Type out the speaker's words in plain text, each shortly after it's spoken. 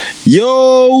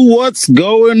Yo, what's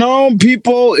going on,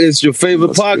 people? It's your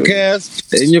favorite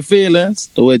podcast, In Your Feelings,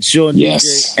 with Sean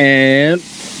Yes. DJ and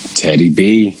Teddy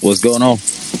B. What's going on?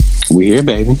 We here,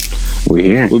 baby. We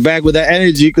here. We're back with that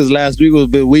energy because last week was a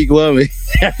bit weak, weren't we?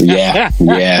 Yeah.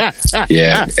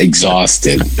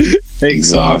 Exhausted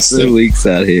weeks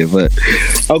out here, but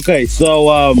okay.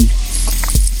 So,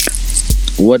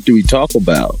 what do we talk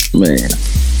about, man?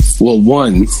 Well,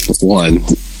 one,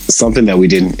 something that we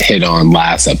didn't hit on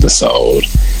last episode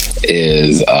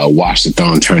is Watch the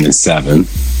Throne turning 7,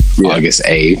 August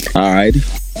 8th. All right.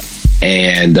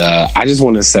 And I just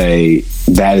want to say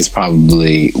that is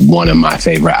probably one of my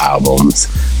favorite albums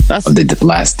of the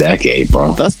last decade,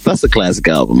 bro. That's a classic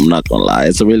album. I'm not gonna lie,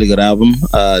 it's a really good album.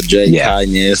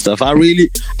 Kanye and stuff. I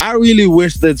really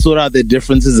wish they'd sort out their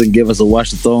differences and give us a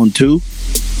Watch the Throne 2.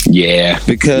 Yeah,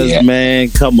 because man,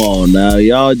 come on now,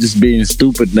 y'all just being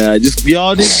stupid now.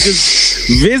 Y'all need to just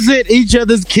visit each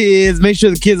other's kids, make sure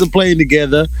the kids are playing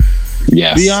together.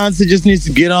 Yes, Beyonce just needs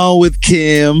to get on with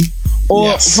Kim,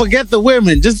 or forget the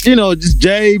women. Just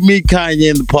Jay, me, Kanye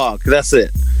in the park. That's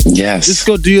it. Yes. Just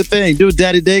go do your thing. Do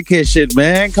daddy daycare shit,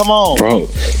 man. Come on. Bro,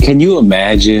 can you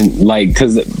imagine,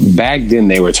 because back then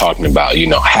they were talking about,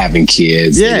 having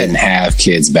kids. Yeah. They didn't have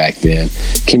kids back then.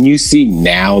 Can you see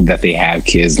now that they have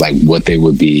kids, what they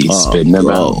would be spitting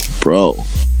about? Bro.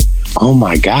 Oh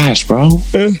my gosh, bro.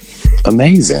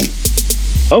 Amazing.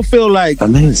 I feel like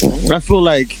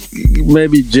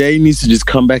maybe Jay needs to just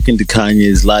come back into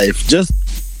Kanye's life. Just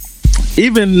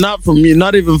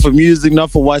not even for music,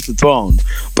 not for Watch the Throne,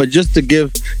 but just to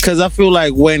give, because I feel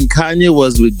like when Kanye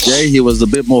was with Jay, he was a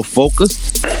bit more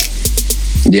focused.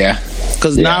 Yeah.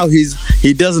 Because now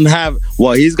he doesn't have,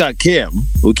 he's got Kim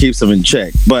who keeps him in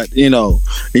check, but you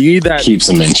need that keeps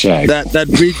him in check. That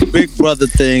big brother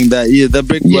thing, that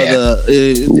big brother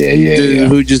dude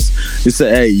who just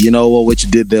said, hey, you know what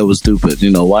you did there was stupid.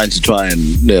 Why don't you try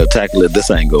and tackle it this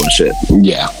angle and shit.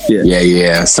 Yeah.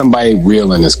 Somebody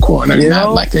real in his corner,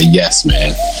 not like a yes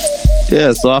man.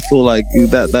 Yeah, so I feel like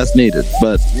that's needed,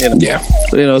 but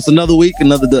it's another week,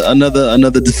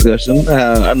 another discussion,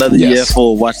 another year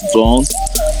for Watch the Throne.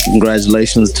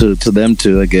 Congratulations to them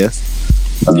too, I guess.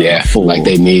 Like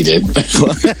they need it.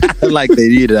 Like they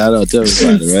need it. I don't tell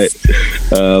everybody, right?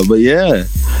 But yeah,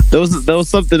 there was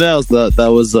something else that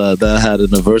had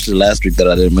an anniversary last week that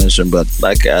I didn't mention, but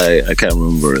I can't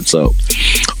remember it, so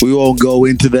we won't go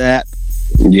into that.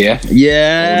 Yeah.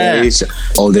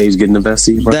 Old age getting the best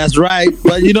of you, bro. That's right.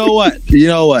 But you know what?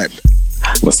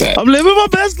 What's that? I'm living my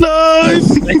best life.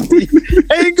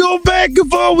 Ain't going back and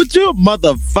forth with you,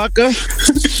 motherfucker.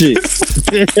 Shit.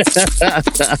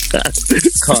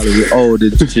 Calling you old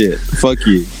and shit. Fuck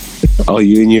you. Oh,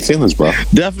 you in your feelings, bro.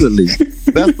 Definitely.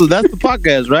 That's the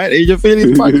podcast, right? In Your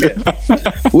Feelings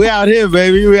podcast. We out here,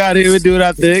 baby. We out here. We're doing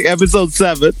our thing. Episode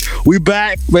 7. We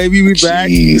back, baby. We back.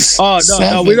 Jeez, oh,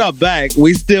 no, we're not back.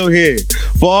 We still here.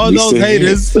 For all those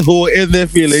haters who are in their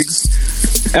feelings,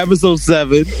 episode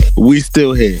 7, we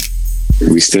still here.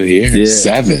 We still here? Yeah.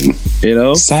 7.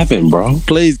 7, bro.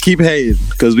 Please keep hating,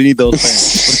 because we need those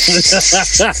fans.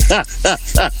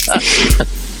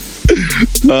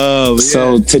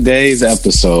 So today's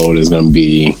episode is going to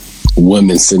be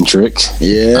women-centric.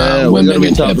 Women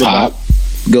in hip-hop.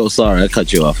 Go, sorry, I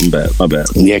cut you off. My bad.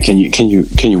 Yeah, can you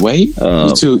wait?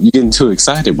 You're getting too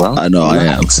excited, bro. I know.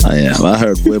 Relax. I am. I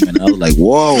heard women. I was like,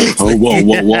 whoa. Oh,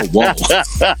 whoa.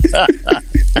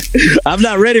 I'm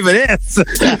not ready for this.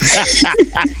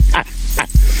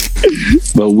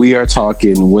 But we are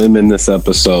talking women this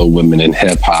episode, women in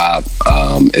hip-hop.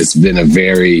 It's been a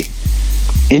very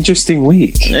interesting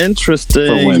week.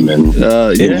 For women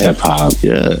in hip-hop.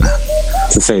 Yeah.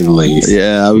 To say the least.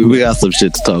 Yeah, we got some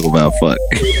shit to talk about. Fuck.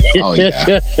 Oh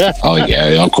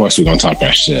yeah. Of course we're gonna talk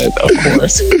that shit. Of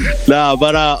course. Nah,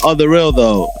 but on the real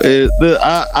though,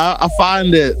 I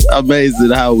find it amazing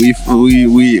how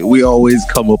we always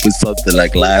come up with something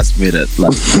like last minute.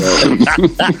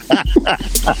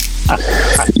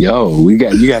 Yo, you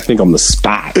got to think on the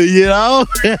spot.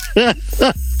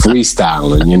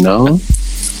 Freestyling.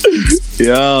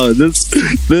 Yo, this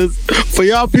for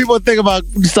y'all people think about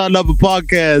starting up a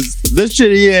podcast, this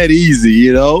shit here ain't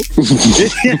easy,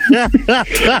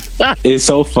 It's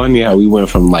so funny how we went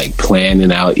from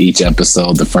planning out each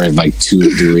episode, the first 2 or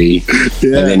 3,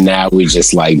 and then now we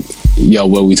just yo,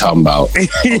 what are we talking about?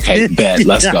 Okay, bet,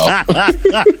 let's go.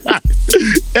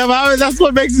 Yeah, that's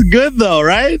what makes it good though,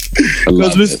 right?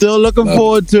 Because we're still looking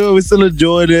forward to it, we're still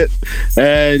enjoying it,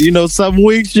 and some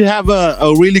weeks you have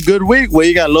a really good week where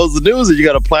you got loads of news and you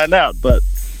got to plan out, but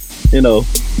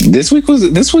This week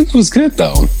was good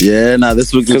though. Yeah,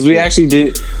 this week because we actually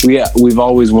did. We've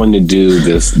always wanted to do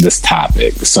this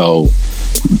topic. So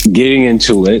getting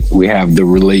into it, we have the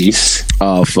release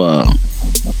of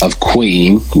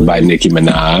Queen by Nicki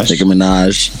Minaj.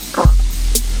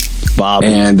 Bobby.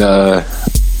 And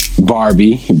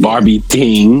Barbie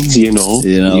things, you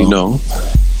know.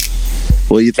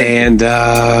 What do you think?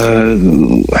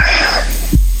 And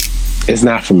it's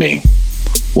not for me.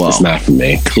 Well, it's not for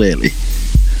me. Clearly.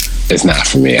 It's not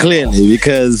for me. Clearly,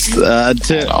 because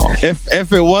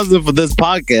if it wasn't for this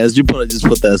podcast, you probably just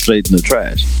put that straight in the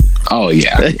trash. Oh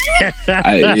yeah,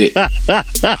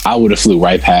 I would have flew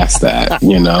right past that.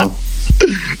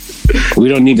 We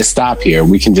don't need to stop here.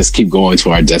 We can just keep going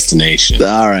to our destination.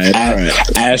 All right.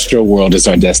 Astro World is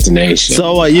our destination.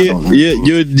 So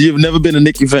you've never been a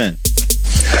Nicki fan?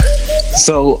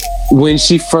 So when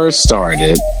she first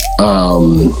started,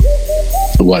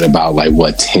 what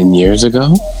about 10 years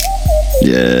ago?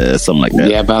 Yeah, something like that.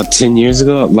 Yeah, about 10 years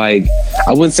ago. I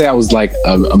wouldn't say I was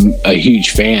a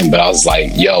huge fan, but I was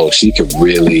like, yo, she could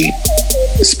really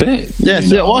spit. Yeah,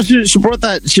 she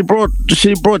brought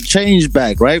change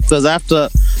back, right? Because after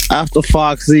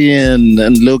Foxy and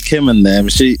Lil Kim and them,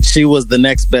 she was the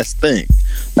next best thing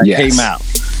that came out.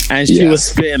 And she was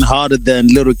spitting harder than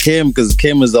Little Kim, because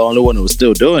Kim was the only one who was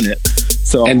still doing it.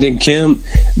 So, and then Kim,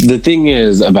 the thing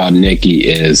is about Nicki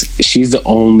is she's the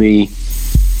only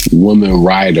woman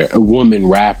rapper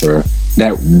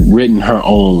that written her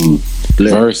own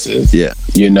verses. Yeah.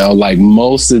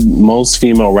 Most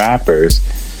female rappers,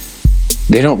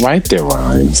 they don't write their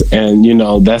rhymes. And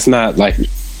that's not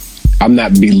I'm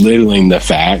not belittling the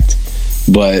fact,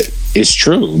 but it's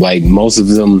true. Most of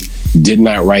them did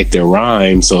not write their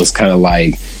rhymes, so it's kind of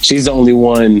she's the only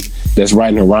one that's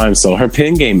writing her rhymes, so her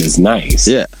pen game is nice.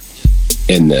 Yeah.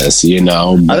 In this,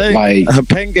 but I think her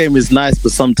pen game is nice,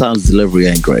 but sometimes delivery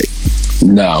ain't great.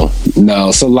 No.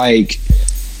 So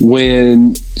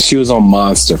when she was on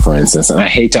Monster, for instance, and I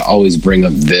hate to always bring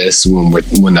up this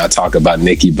when I talk about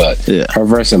Nicki, but her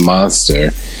verse in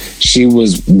Monster, she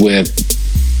was with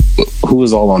who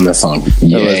was all on that song?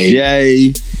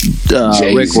 Ye,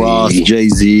 Rick Ross,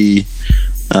 Jay-Z,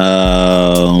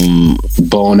 Bon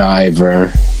Iver,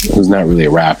 who's not really a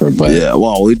rapper, but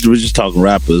we're just talking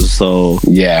rappers, so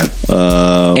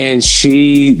and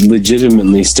she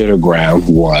legitimately stood her ground,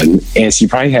 won, and she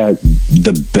probably had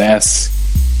the best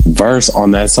verse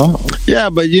on that song. Yeah,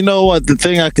 but you know what? The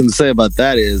thing I can say about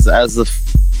that is, as a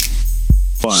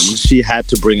fun, she had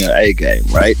to bring her A game,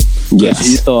 right? Yes.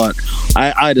 She thought,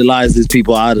 I idolize these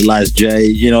people. I idolize Jay.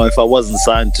 If I wasn't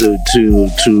signed to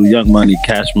Young Money,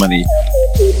 Cash Money,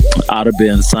 I'd have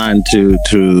been signed to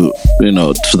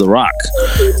The Rock.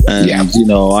 And I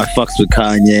fucks with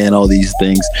Kanye and all these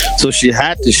things. So she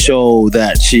had to show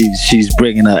that she's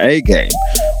bringing her A game,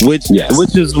 which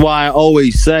is why I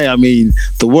always say,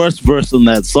 the worst verse on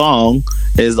that song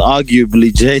is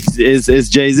arguably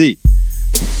Jay-Z.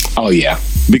 Oh yeah,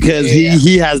 because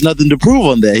he has nothing to prove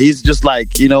on there. He's just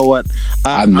what?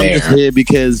 I'm just here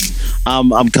because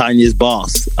I'm Kanye's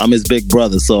boss. I'm his big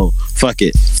brother. So fuck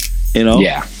it,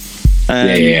 Yeah.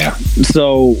 And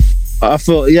so I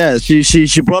feel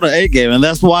she brought an A game, and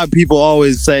that's why people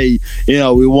always say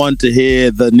we want to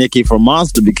hear the Nicki from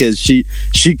Monster, because she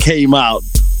came out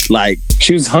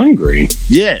she was hungry.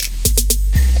 Yeah.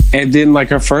 And then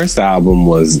her first album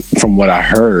was, from what I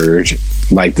heard,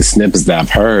 the snippets that I've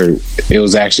heard, it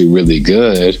was actually really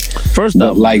good. First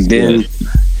album,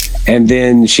 and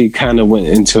then she kind of went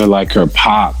into her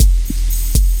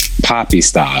poppy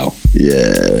style.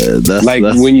 Yeah,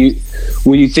 that's when you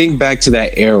think back to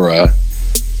that era,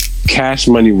 Cash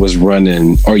Money was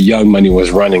running, or Young Money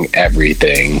was running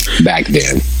everything back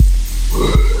then.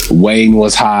 Wayne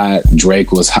was hot.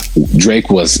 Drake was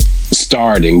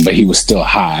starting, but he was still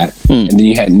hot. And then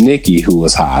you had Nicki, who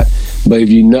was hot. But if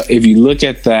you look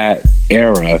at that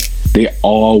era, they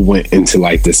all went into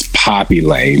this poppy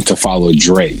lane to follow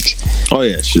Drake. Oh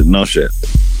yeah, no shit.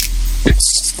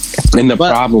 And the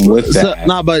problem with that,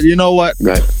 but you know what?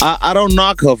 I don't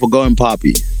knock her for going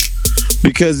poppy,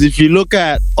 because if you look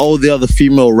at all the other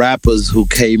female rappers who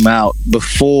came out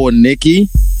before Nicki,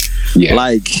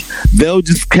 they'll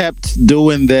just kept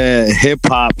doing their hip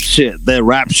hop shit, their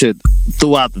rap shit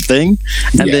throughout the thing,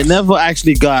 and they never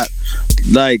actually got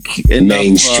enough,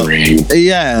 mainstream.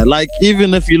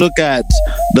 Even if you look at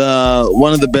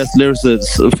one of the best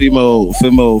lyricists, female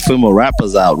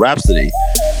rappers out, Rhapsody,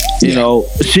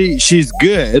 she's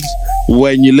good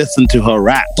when you listen to her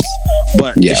raps,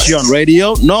 but is she on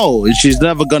radio? No, she's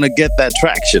never gonna get that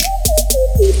traction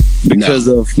because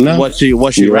of what she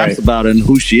raps about and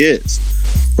who she is,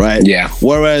 right? Yeah.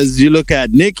 Whereas you look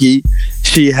at Nicki,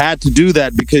 she had to do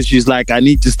that because she's like, I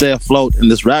need to stay afloat in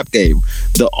this rap game.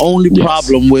 The only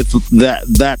problem with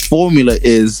that formula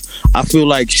is I feel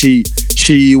like she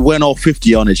went all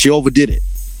 50 on it. She overdid it.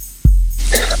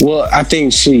 Well, I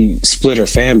think she split her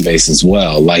fan base as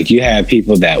well. Like, you have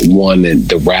people that wanted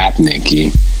the rap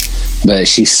Nicki, but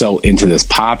she's so into this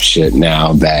pop shit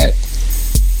now that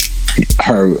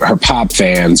her pop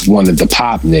fans wanted the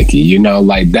pop Nicki, you know,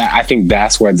 like that. I think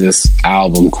that's where this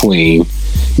album Queen,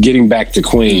 getting back to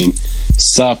Queen,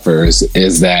 suffers,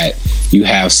 is that you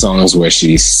have songs where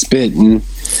she's spitting,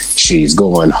 she's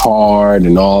going hard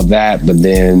and all that, but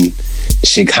then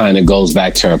she kind of goes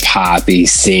back to her poppy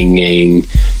singing.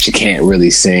 She can't really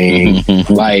sing.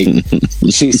 Like,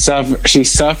 she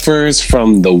suffers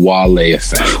from the Wale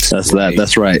effect. That's right?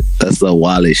 That's right. That's the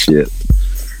Wale shit.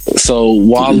 So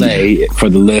Wale, for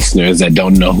the listeners that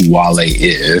don't know who Wale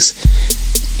is,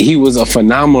 he was a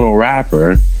phenomenal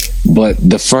rapper, but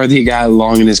the further he got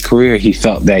along in his career, he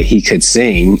felt that he could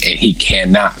sing, and he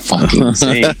cannot fucking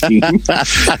sing.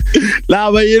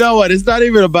 Nah, but you know what? It's not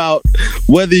even about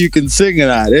whether you can sing or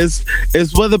not. It's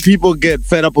whether people get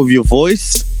fed up with your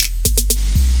voice.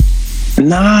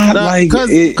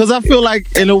 Because I feel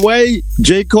like in a way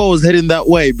J. Cole is heading that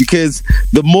way, because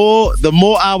the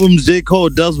more albums J. Cole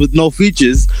does with no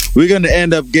features, we're gonna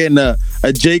end up getting a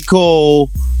J. Cole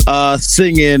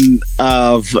singing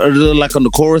like on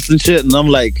the chorus and shit, and I'm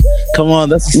like, come on,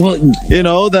 that's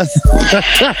that's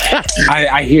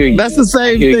I hear you. That's the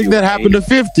same thing that happened to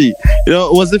 50. You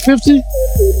know, was it 50?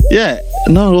 Yeah,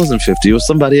 no, it wasn't 50. It was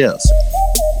somebody else.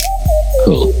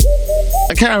 Cool.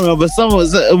 I can't remember. So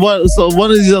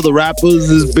one of these other rappers,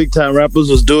 these big time rappers,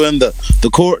 was doing the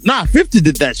chorus. Nah, 50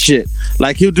 did that shit.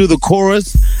 Like, he'll do the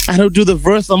chorus and he'll do the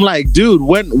verse. I'm like, dude,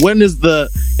 when is the,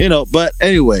 But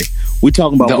anyway, we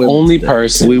talking about the only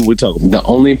person. We talking about. The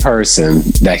only person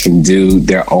that can do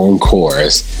their own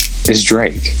chorus is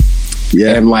Drake.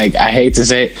 Yeah, and like, I hate to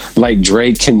say it, like,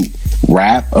 Drake can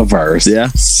rap a verse,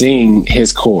 sing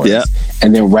his chorus,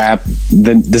 and then rap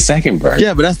the second verse.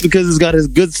 Yeah, but that's because he's got his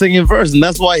good singing verse, and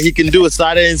that's why he can do a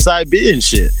side A and side B and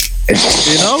shit.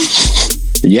 You know?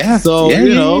 Yeah. So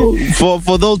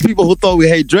for those people who thought we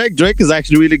hate Drake, Drake is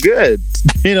actually really good.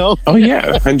 You know? Oh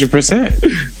yeah,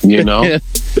 100%. You know? Yeah.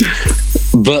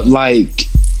 But like,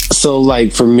 so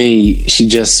like for me, she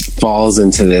just falls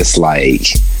into this like,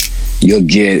 you'll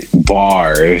get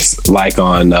bars like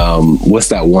on what's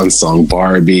that one song,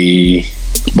 Barbie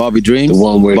Dreams? The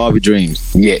one where Barbie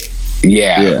Dreams.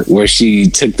 Yeah, where she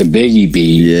took the Biggie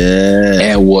beat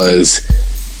and was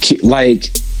like,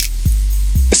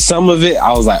 some of it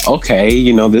I was like,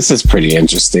 okay, this is pretty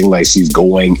interesting. Like, she's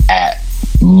going at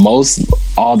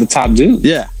all the top dudes.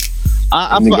 Yeah.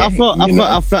 I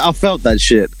felt that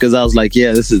shit, because I was like,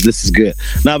 yeah, this is good.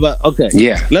 Now, but okay,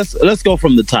 yeah, let's go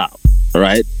from the top. All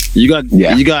right, you got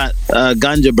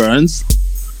Ganja Burns,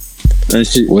 and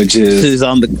she's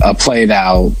on a played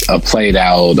out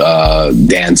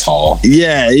dance hall.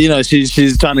 Yeah,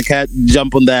 she's trying to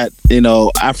jump on that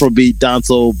Afrobeat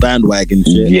dancehall bandwagon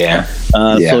shit. Yeah,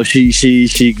 so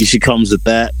she comes with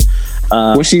that.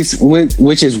 Which is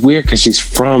weird, because she's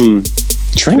from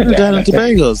Trinidad and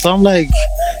Tobago. So I'm like,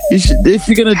 if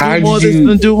you're gonna do more of this,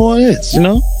 then do more of this.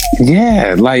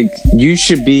 Yeah, like, you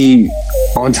should be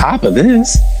on top of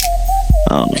this.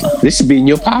 I don't know. This should be in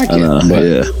your pocket.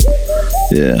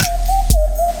 Yeah.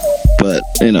 But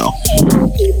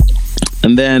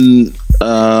and then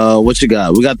what you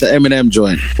got? We got the Eminem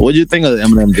joint. What do you think of the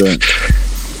Eminem joint?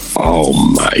 Oh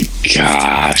my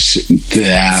gosh,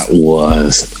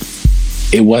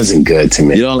 it wasn't good to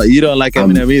me. You don't like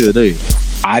Eminem either, do you?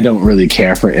 I don't really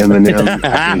care for Eminem.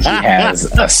 I think he has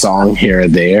a song here or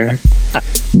there,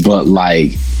 but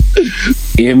like,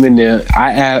 Eminem,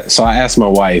 I asked my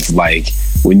wife, like,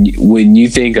 when you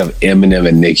think of Eminem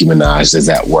and Nicki Minaj, does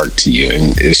that work to you?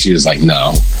 And she was like,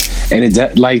 no. And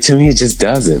it like, to me, it just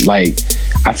doesn't. Like,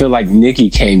 I feel like Nicki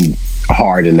came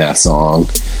hard in that song,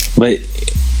 but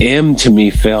M to me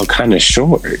fell kind of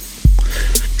short.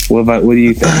 What do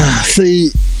you think?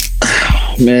 See,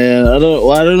 man, I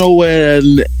don't know where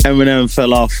Eminem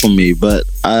fell off for me, but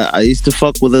I used to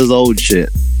fuck with his old shit.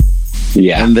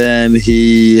 Yeah. And then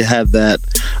he had that.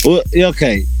 Well,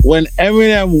 okay, when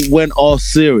Eminem went all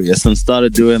serious and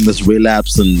started doing this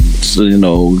relapse and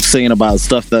singing about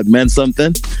stuff that meant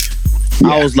something,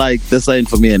 I was like, this ain't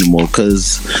for me anymore,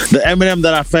 because the Eminem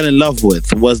that I fell in love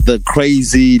with was the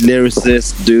crazy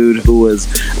lyricist dude who was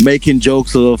making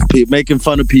jokes of making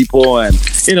fun of people, and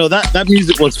that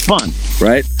music was fun,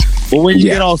 right? But when you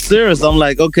get all serious, I'm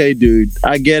like, okay, dude,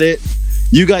 I get it.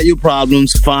 You got your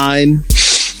problems, fine.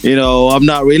 I'm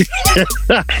not really.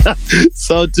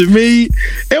 So to me,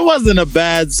 it wasn't a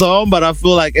bad song, but I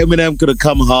feel like Eminem could have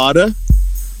come harder.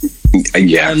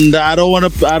 Yeah. And I don't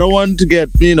want to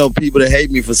get people to hate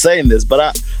me for saying this,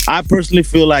 but I personally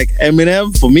feel like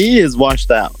Eminem for me is washed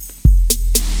out.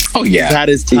 Oh yeah, He's had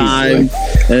his time,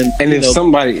 and if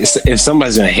somebody's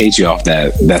gonna hate you off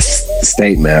that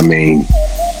statement, I mean,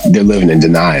 they're living in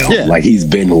denial. Yeah. Like he's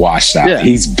been washed out. Yeah.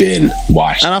 He's been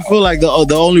washed. And I feel like the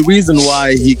only reason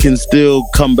why he can still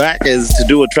come back is to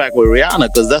do a track with Rihanna,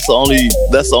 because that's the only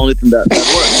thing that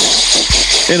works.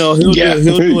 He'll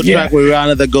do a track with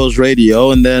Rihanna that goes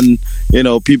radio, and then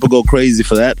people go crazy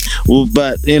for that. Well,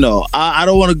 but I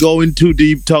don't want to go in too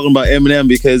deep talking about Eminem,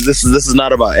 because this is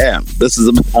not about M. This is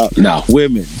about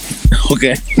women.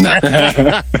 Okay.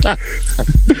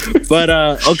 But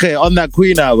okay, on that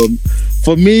Queen album,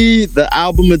 for me, the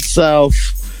album itself,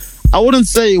 I wouldn't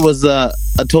say it was a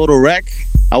total wreck.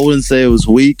 I wouldn't say it was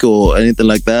weak or anything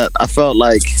like that. I felt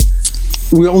like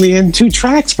we only had 2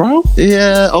 tracks, bro.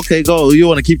 Yeah, okay, go. You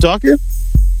want to keep talking?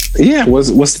 Yeah, what's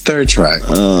the third track?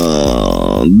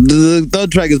 The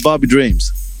third track is Bobby Dreams.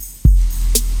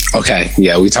 Okay,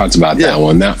 yeah, we talked about that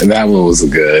one. That one was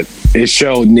good. It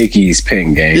showed Nicki's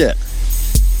pen game. Yeah.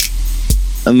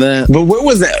 And then, but where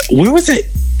was that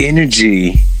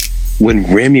energy when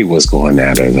Remy was going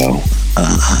at her though?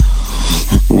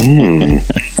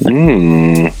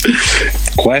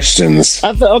 Questions.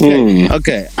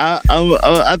 Okay.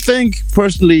 I think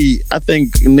personally,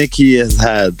 Nicki has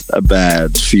had a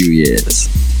bad few years.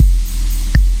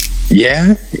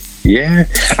 Yeah.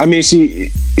 I mean,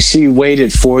 she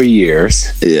waited 4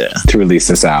 years. To release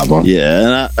this album.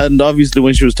 Yeah, and obviously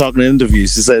when she was talking in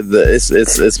interviews, she said that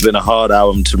it's been a hard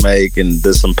album to make, and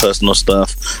there's some personal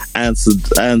stuff,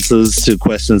 answers to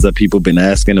questions that people have been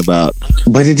asking about.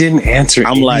 But it didn't answer.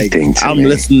 I'm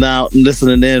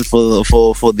listening in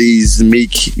for these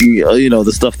Meek,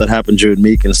 the stuff that happened during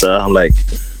Meek and stuff. I'm like,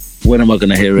 when am I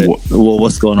gonna hear it? Well,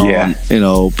 what's going on? Yeah.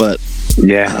 But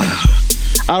yeah.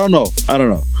 I don't know.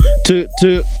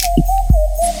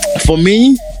 For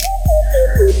me,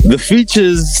 the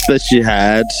features that she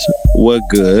had were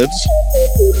good.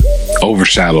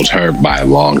 Overshadowed her by a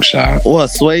long shot. What,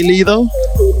 Sway Lee though?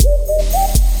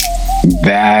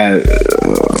 That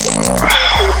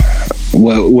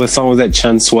what song was that?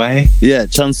 Chun Sway? Yeah,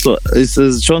 Chun Sway. It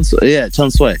says Chun Sway. Yeah, Chun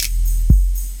Sway.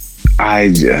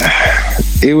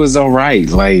 It was all right.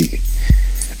 Like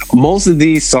most of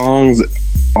these songs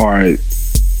are.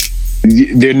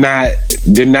 They're not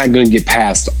going to get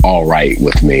past all right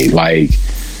with me. Like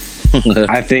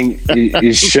I think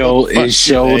it showed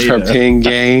her pen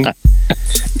game.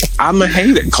 I'm a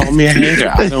hater. Call me a hater.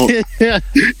 I don't.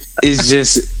 It's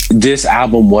just this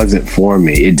album wasn't for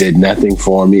me. It did nothing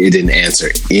for me. It didn't answer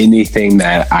anything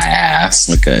that I asked.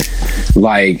 Okay.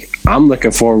 Like I'm looking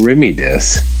for a Remy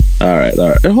diss. All right.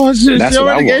 Well, she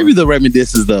already gave you the Remy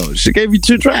disses though. She gave you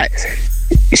 2 tracks.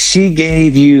 She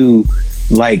gave you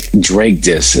like Drake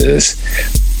disses.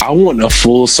 I want a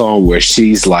full song where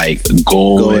she's like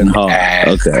going hard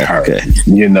at her. Okay. And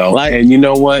you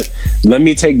know what? Let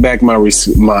me take back my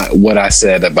what I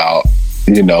said about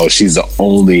she's the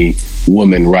only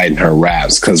woman writing her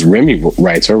raps, because Remy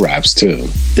writes her raps too.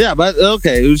 Yeah, but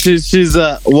okay, she's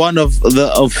one of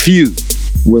few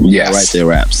women that write their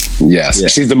raps. Yes,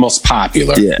 she's the most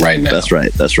popular right now. That's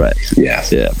right.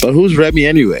 Yes. Yeah, but who's Remy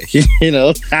anyway?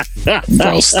 Bro,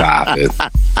 stop it.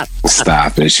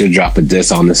 She'll drop a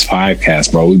diss on this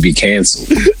podcast, bro. We'd be canceled.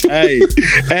 Hey,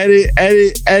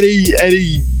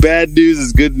 any bad news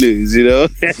is good news,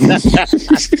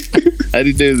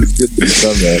 Any news is good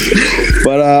news.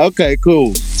 But okay,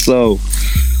 cool. So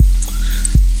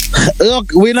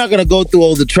look, we're not gonna go through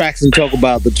all the tracks and talk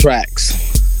about the tracks.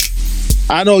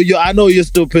 I know you're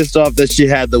still pissed off that she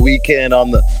had The Weeknd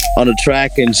on the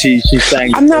track and she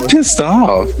sang. I'm not pissed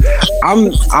off.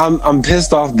 I'm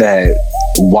pissed off that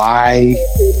why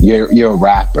you're a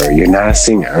rapper, you're not a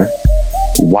singer.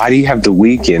 Why do you have The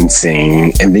Weeknd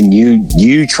sing and then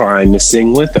you trying to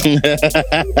sing with him?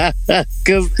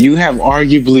 Because you have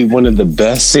arguably one of the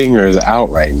best singers out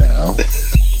right now.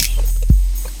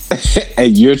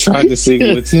 And you're trying to sing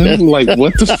with him? Like,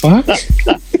 what the fuck?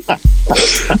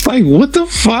 Like, what the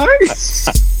fuck?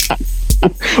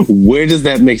 Where does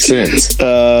that make sense?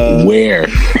 Where?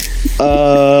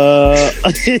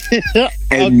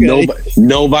 And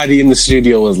nobody in the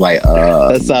studio was like,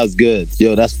 that sounds good.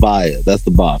 Yo, that's fire. That's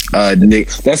the bomb. Nick,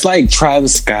 that's like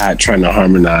Travis Scott trying to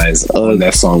harmonize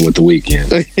that song with The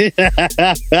Weeknd.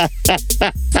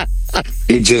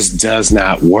 It just does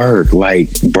not work. Like,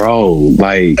 bro,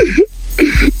 like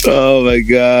Oh my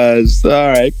gosh. All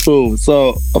right, cool.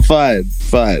 So fine.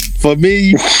 For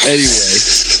me, anyway.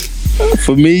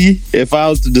 For me, if I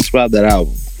was to describe that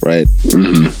album, right?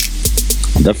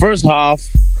 The first half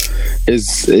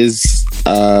is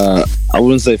I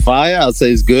wouldn't say fire, I'd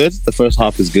say it's good. The first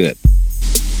half is good.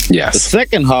 The Yes.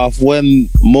 second half, when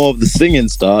more of the singing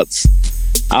starts,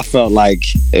 I felt like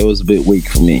it was a bit weak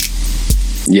for me.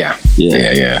 Yeah.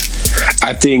 Yeah. Yeah.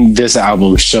 I think this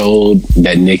album showed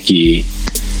that Nicki.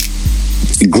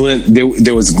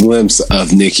 There was a glimpse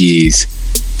of Nicki's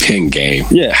pen game.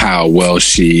 Yeah. How well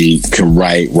she can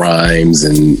write rhymes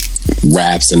and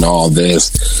raps and all this.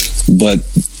 But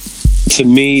to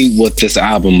me, what this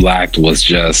album lacked was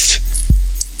just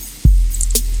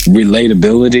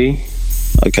relatability.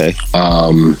 Okay.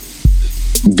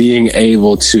 Being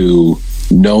able to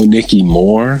know Nicki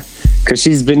more, because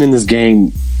she's been in this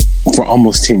game for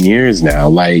almost 10 years now,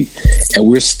 like, and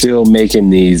we're still making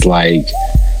these like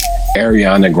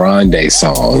Ariana Grande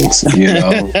songs, you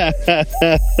know.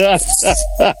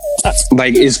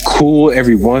 Like, it's cool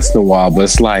every once in a while, but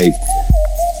it's like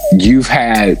you've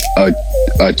had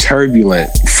a turbulent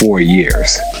 4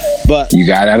 years. But You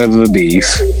got out of a beef,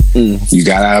 you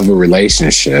got out of a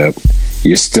relationship,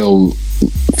 you're still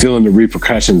feeling the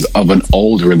repercussions of an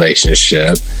old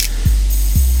relationship.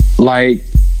 Like,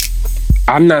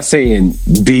 I'm not saying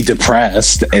be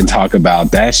depressed and talk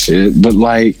about that shit, but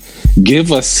like,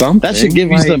 give us something. that should give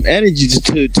you Like, some energy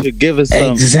to give us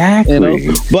some. exactly.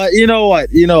 You know? But you know what?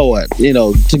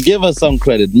 To give us some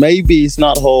credit, maybe it's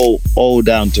not all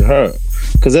down to her.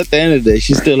 Because at the end of the day,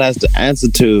 she still has to answer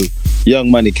to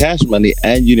Young Money, Cash Money,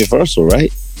 and Universal,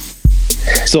 right?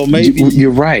 So maybe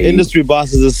You're right. industry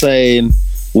bosses are saying,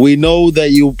 we know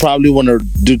that you probably want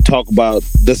to talk about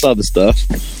this other stuff,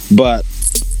 but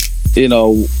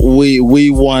we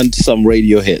want some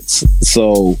radio hits.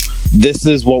 So this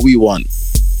is what we want.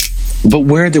 But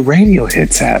where are the radio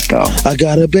hits at, though? I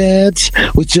got a bet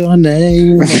with your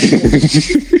name,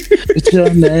 with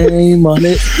your name on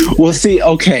it. Well, see,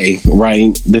 okay,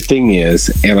 right. The thing is,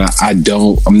 and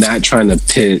I'm not trying to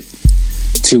pit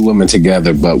two women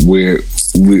together, but we're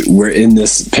in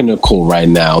this pinnacle right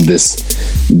now. This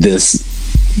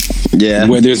Yeah,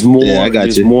 where there's more. Yeah, I got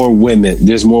there's you. more women.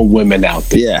 There's more women out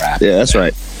there. yeah, rapping. yeah. That's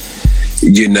right.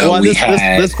 You know, Well,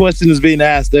 this question is being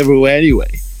asked everywhere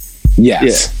anyway.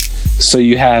 yes. So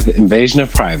you have Invasion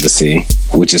of Privacy,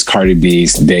 which is Cardi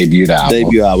B's debut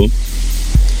album.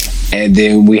 And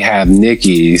then we have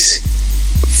Nicki's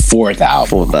fourth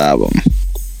album,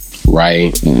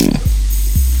 right?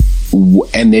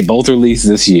 And they both released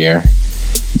this year.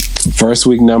 First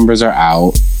week numbers are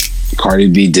out. Cardi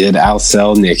B did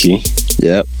outsell Nicki.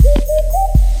 Yep.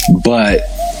 But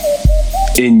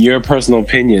in your personal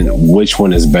opinion, which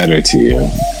one is better to you?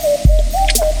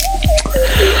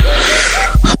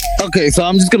 Okay, so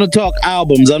I'm just gonna talk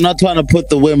albums. I'm not trying to put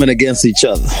the women against each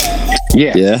other.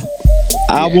 Yeah. Yeah.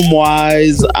 Album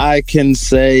wise, I can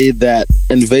say that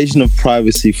Invasion of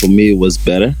Privacy for me was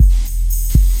better.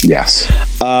 Yes.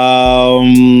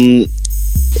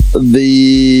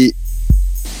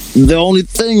 The only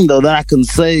thing though that I can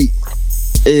say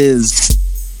is,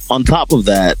 on top of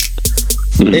that,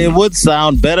 it would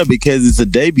sound better because it's a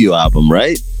debut album,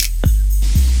 right?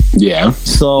 Yeah.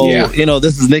 So Yeah.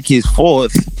 this is Nicki's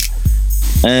fourth,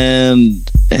 and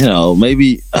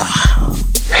maybe.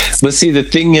 But see, the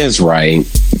thing is, right,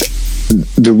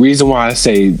 the reason why I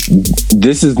say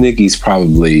this is Nicki's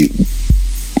probably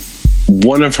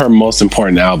one of her most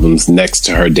important albums next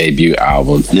to her debut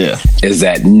album, Yeah. is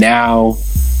that now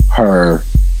her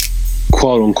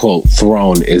quote unquote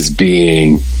throne is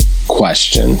being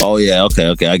questioned. Oh yeah.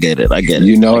 Okay. I get it.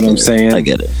 You know what I'm saying? I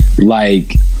get it.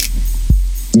 Like,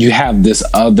 you have this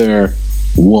other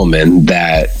woman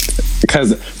that,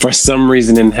 because for some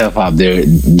reason in hip hop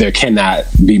there cannot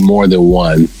be more than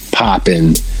one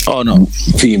poppin' Oh no.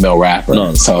 female rapper.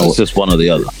 No. So it's just one or the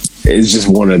other. it's just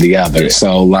one or the other. Yeah.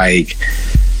 So like,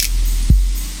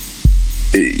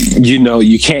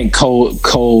 you can't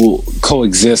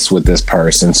coexist with this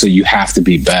person, so you have to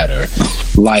be better.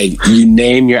 Like, you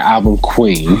name your album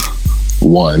Queen,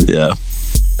 one. Yeah.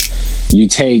 You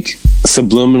take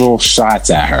subliminal shots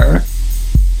at her,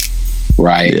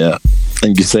 right? Yeah.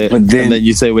 And you say, But then- and then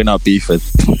you say we're not beefing.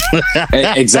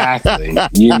 Exactly.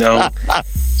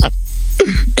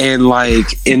 And like,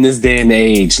 in this day and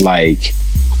age, like,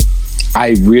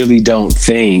 I really don't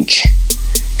think,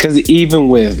 because even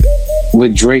with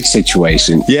Drake's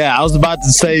situation, Yeah, I was about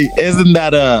to say, isn't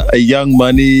that a Young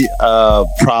Money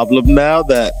problem now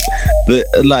that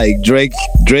Drake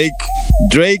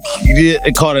Drake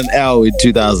caught an L in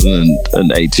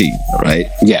 2018, right?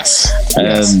 Yes.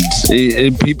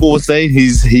 And people would say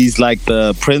he's like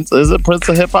the prince. Is it Prince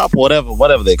of Hip Hop?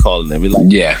 Whatever they call him. Like,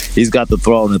 yeah, he's got the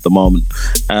throne at the moment,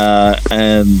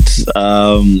 and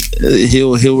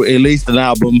he'll release an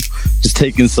album just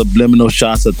taking subliminal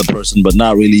shots at the person, but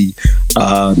not really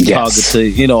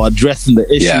targeting, addressing the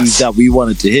issues that we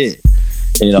wanted to hear.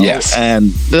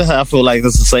 And I feel like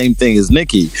that's the same thing as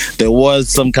Nicki. There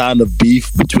was some kind of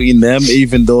beef between them,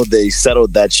 even though they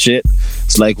settled that shit.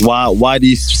 It's like, why do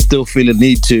you still feel a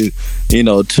need to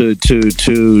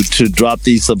drop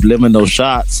these subliminal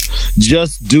shots?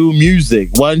 Just do music.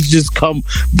 Why don't you just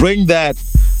bring that?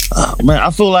 Man,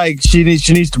 I feel like she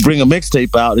needs to bring a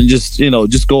mixtape out and just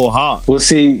go hard. Well,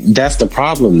 see, that's the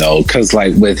problem though, because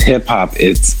like with hip hop,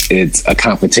 it's a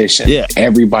competition. Yeah,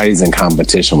 everybody's in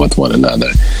competition with one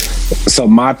another. So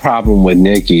my problem with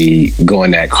Nicki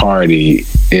going at Cardi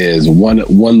is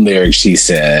one lyric she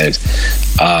said,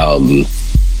 "I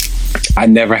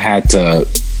never had to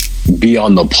be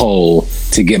on the pole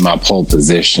to get my pole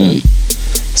position."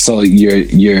 So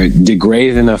you're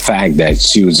degrading the fact that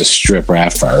she was a stripper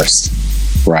at first,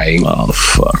 right? Oh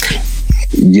fuck!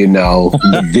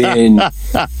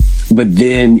 But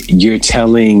then you're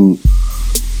telling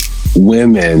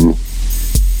women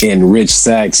in rich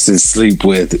sex to sleep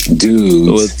with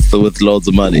dudes with loads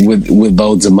of money. With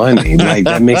loads of money, like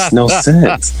that makes no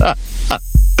sense.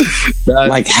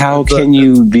 Like, how can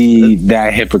you be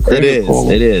that hypocritical?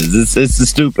 It is. It's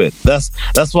stupid. That's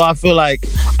why I feel like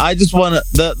I just want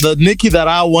the Nicki that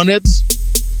I wanted.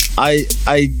 I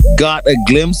got a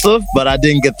glimpse of, but I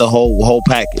didn't get the whole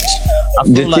package.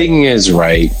 The thing is,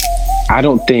 right? I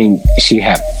don't think she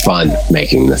had fun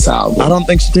making this album. I don't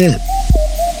think she did.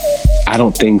 I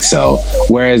don't think so.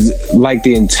 Whereas, like,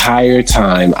 the entire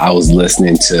time I was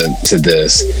listening to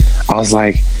this, I was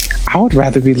like, I would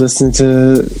rather be listening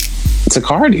to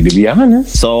Cardi, to be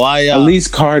honest. So at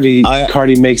least Cardi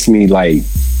makes me like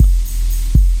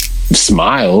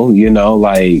smile,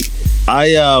 like.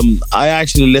 I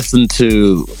actually listened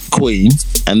to Queen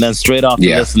and then straight after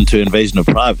listened to Invasion of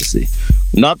Privacy.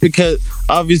 Not because,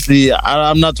 obviously,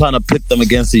 I'm not trying to pit them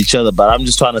against each other, but I'm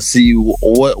just trying to see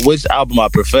which album I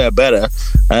prefer better.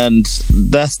 And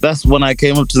that's when I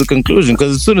came up to the conclusion.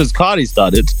 Because as soon as Cardi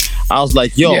started, I was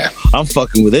like, yo, I'm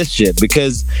fucking with this shit.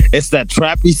 Because it's that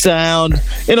trappy sound.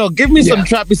 Give me some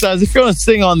trappy sounds. If you're going to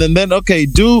sing on them, then okay,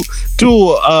 do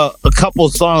a couple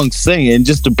songs singing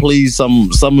just to please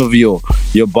some of your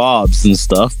bobs and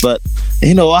stuff. But,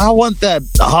 I want that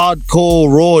hardcore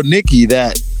raw Nicki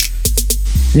that...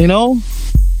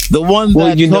 the one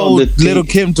that told Little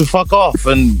Kim to fuck off,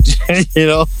 and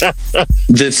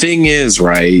the thing is,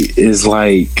 right, is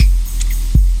like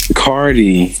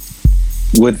Cardi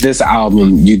with this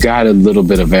album, you got a little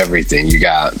bit of everything. You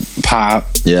got pop,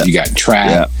 you got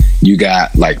trap, you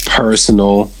got like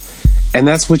personal, and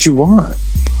that's what you want.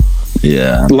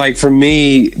 Yeah, like for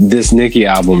me, this Nicki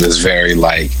album is very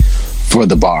like for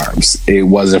the Barbs. It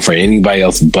wasn't for anybody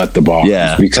else but the Barbs.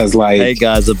 Yeah. Because like, hey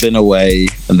guys, I've been away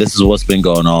and this is what's been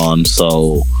going on.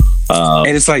 So and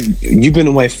it's like, you've been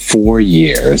away 4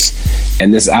 years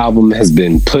and this album has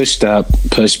been pushed up,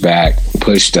 pushed back,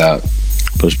 pushed up,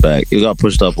 pushed back. It got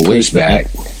pushed up a week. Pushed back.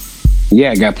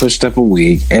 Yeah, it got pushed up a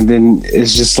week. And then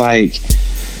it's just like,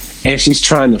 and she's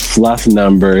trying to fluff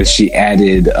numbers. She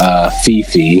added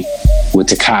Fifi with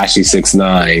Tekashi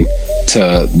 6ix9ine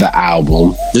to the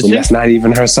album. That's not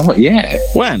even her song. Yeah.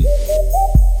 When?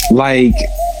 Like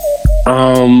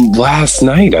last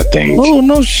night, I think. Oh,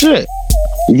 no shit.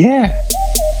 Yeah.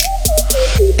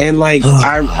 And like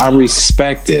I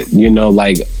respect it,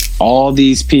 like all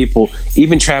these people,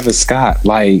 even Travis Scott,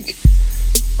 like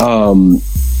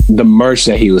the merch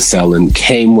that he was selling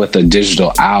came with a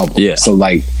digital album. Yeah. So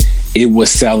like it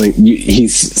was selling,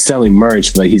 he's selling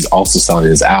merch, but he's also selling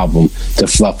his album to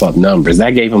fluff up numbers.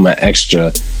 That gave him an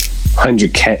extra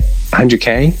 100K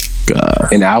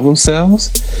in album sales.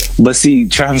 But see,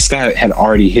 Travis Scott had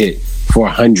already hit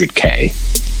 400K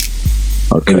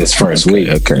in his first week.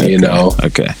 Okay.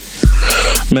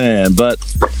 Man, but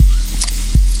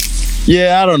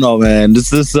yeah, I don't know, man.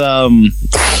 This is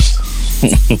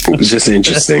it's just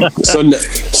interesting.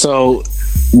 So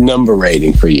number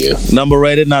rating for you. Number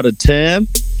rated out of 10?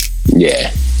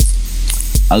 Yeah.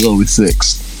 I'll go with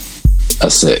 6.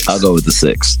 A 6. I'll go with the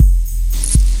 6.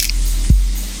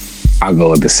 I'll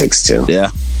go with the 6 too.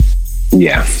 Yeah.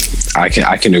 Yeah. I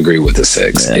can agree with the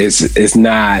 6. Yeah. It's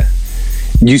not,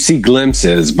 you see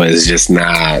glimpses, but it's just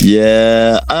not.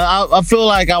 Yeah. I feel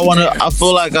like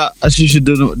she should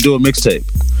do a mixtape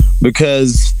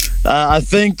because I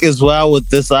think as well with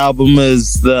this album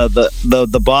is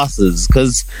the bosses,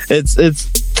 because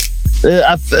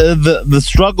the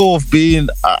struggle of being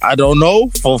I don't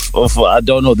know I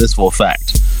don't know this for a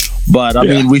fact, but I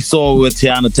mean we saw with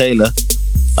Tiana Taylor.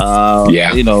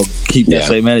 You know, keep that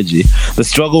same energy. The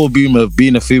struggle of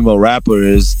being a female rapper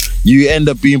is you end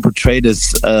up being portrayed as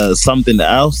something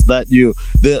else that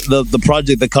the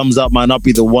project that comes out might not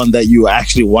be the one that you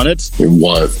actually wanted.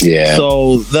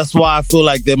 So that's why I feel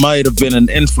like there might have been an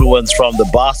influence from the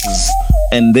bosses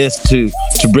in this to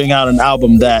bring out an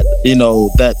album that, you know,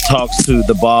 that talks to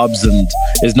the Bobs and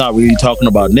is not really talking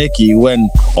about Nicki, when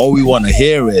all we want to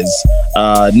hear is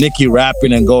Nicki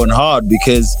rapping and going hard.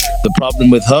 Because the problem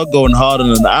with her going hard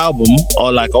on an album,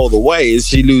 or like all the way, is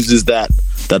she loses that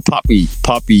poppy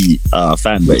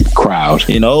fan base crowd,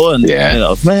 you know. And you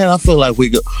know, man, I feel like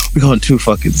we're going too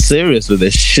fucking serious with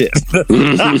this shit.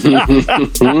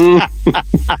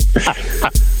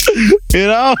 You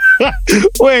know,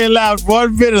 we ain't laughed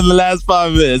 1 minute in the last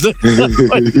 5 minutes. We're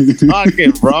just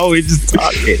talking, bro. We just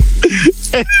talking.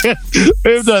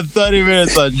 We've done 30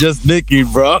 minutes on just Nicki,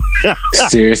 bro.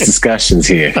 Serious discussions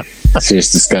here.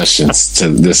 Serious discussions to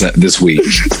this week.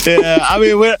 Yeah, I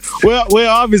mean, we're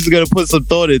obviously gonna put some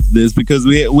thought into this, because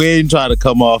we ain't trying to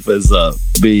come off as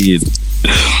being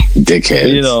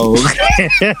dickheads, you know.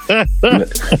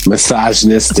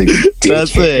 Misogynistic dickheads.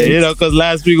 That's it, you know, because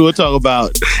last week we were talking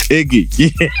about Iggy,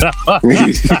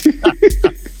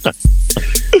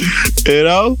 you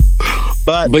know.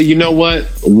 But you know what?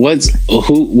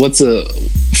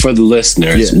 For the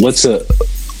listeners,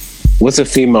 what's a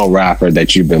female rapper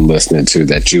that you've been listening to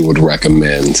that you would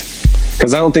recommend?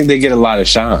 Because I don't think they get a lot of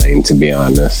shine, to be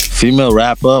honest. Female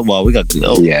rapper? Well, we got...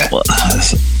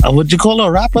 would you call her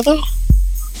a rapper, though?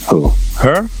 Who?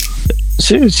 Her?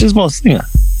 She's more singer.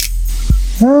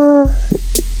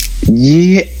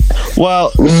 Yeah.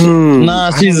 Well,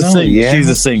 nah, she's a singer. Yeah. She's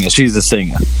a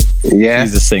singer. Yeah.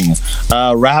 She's a singer.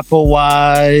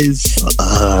 Rapper-wise,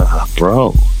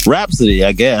 bro. Rhapsody,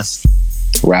 I guess.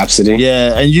 Rhapsody?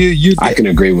 Yeah, and you I can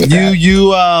agree with that. You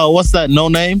what's that, No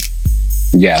Name?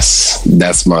 Yes,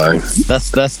 that's mine.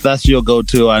 That's your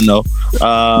go-to, I know.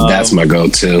 That's my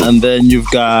go-to. And then you've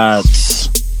got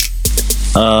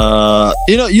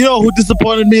you know who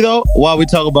disappointed me though? While we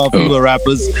talk about female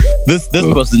rappers, this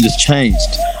person just changed.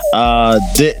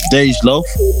 Dej Loaf.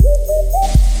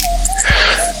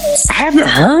 I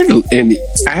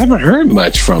haven't heard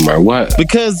much from her. What?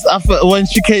 Because when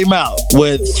she came out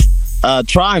with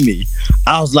Try Me,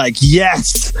 I was like,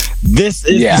 yes, this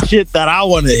is the shit that I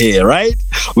want to hear, right?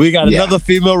 We got another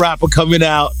female rapper coming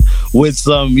out with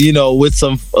some, you know, with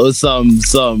some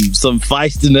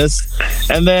feistiness,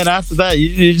 and then after that,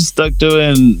 you just stuck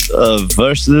doing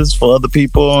verses for other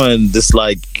people, and just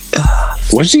like,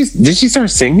 did she start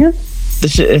singing?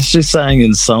 She sang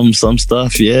in some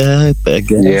stuff, I guess.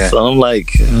 Yeah. So I'm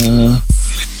like,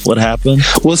 what happened?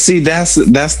 Well, see, that's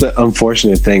the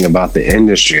unfortunate thing about the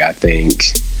industry. I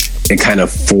think it kind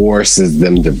of forces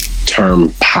them to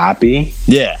turn poppy.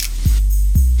 Yeah.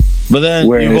 But then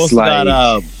you've also got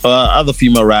other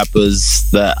female rappers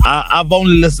that I've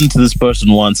only listened to this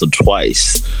person once or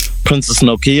twice. Princess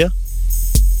Nokia.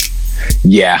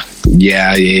 Yeah.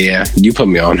 You put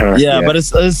me on her. Yeah, but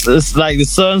it's like the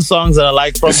certain songs that I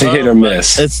like from her. It's a hit or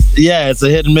miss. It's a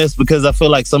hit and miss, because I feel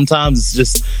like sometimes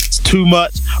it's too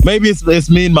much. Maybe it's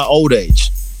me in my old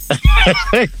age.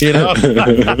 You know?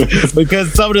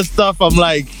 Because some of the stuff I'm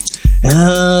like,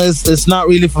 it's not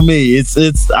really for me. I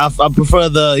prefer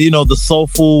the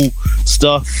soulful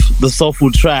stuff, the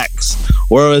soulful tracks.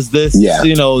 Whereas this,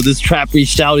 this trappy,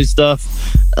 shouty stuff,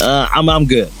 I'm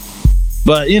good.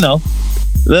 But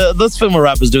those female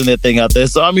rappers doing their thing out there.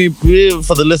 So I mean,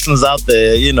 for the listeners out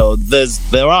there,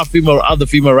 there are other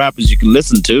female rappers you can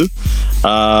listen to.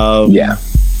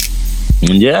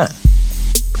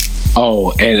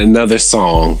 Oh, and another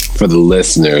song for the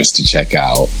listeners to check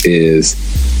out is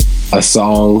a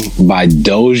song by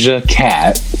Doja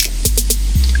Cat,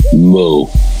 Moo.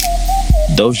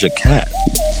 Doja Cat?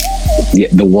 Yeah,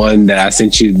 the one that I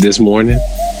sent you this morning.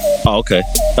 Oh, okay.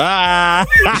 Get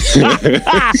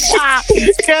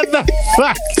the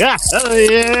fuck out of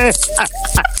here.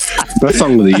 That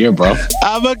song of the year, bro.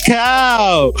 I'm a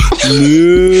cow.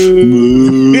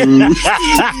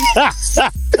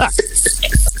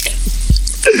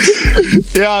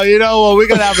 Yo, you know what? We're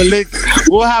gonna have a link.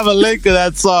 We'll have a link to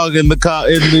that song in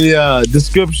the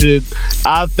description.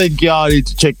 I think y'all need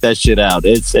to check that shit out.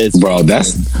 It's bro.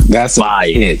 That's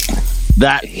a hit.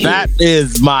 That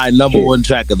is my number one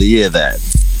track of the year.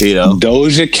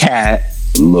 Doja Cat,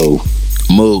 Moo.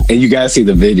 And you guys see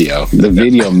the video. The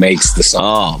video makes the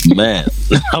song. Oh man,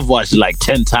 I've watched it like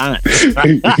 10 times.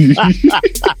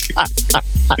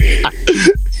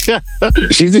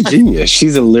 She's a genius.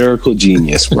 She's a lyrical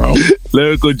genius, bro.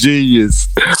 Lyrical genius.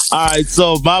 All right,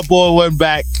 so my boy went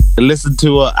back and listened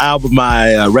to an album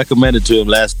I recommended to him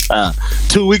last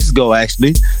 2 weeks ago.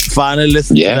 Actually, finally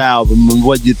listened to the album. And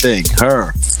what do you think?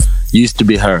 Her used to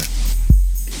be her.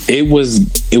 It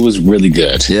was really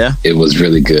good. Yeah, it was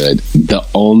really good. The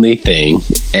only thing,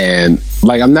 and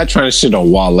like, I'm not trying to shit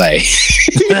on Wale.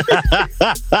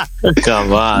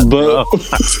 Come on, but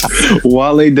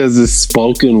Wale does this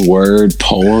spoken word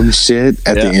poem shit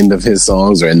at the end of his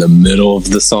songs or in the middle of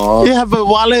the song. Yeah, but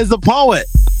Wale is a poet.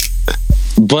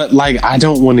 But like, I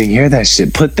don't want to hear that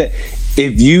shit. Put that,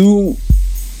 if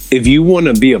you want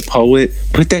to be a poet,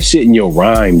 put that shit in your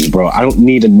rhymes, bro. I don't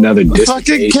need another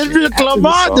fucking Kendrick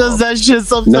Lamar does that shit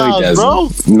sometimes, no, he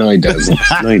doesn't. bro. No, he doesn't.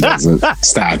 No, he doesn't.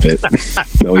 Stop it.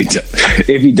 No, he doesn't.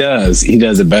 If he does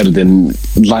it better than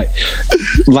like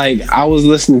I was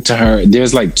listening to her.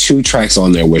 There's like 2 tracks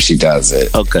on there where she does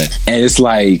it. Okay. And it's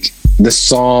like, the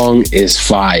song is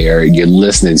fire. You're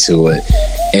listening to it,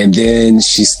 and then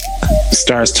she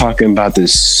starts talking about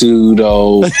this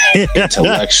pseudo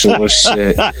intellectual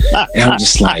shit, and I'm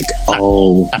just like,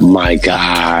 oh my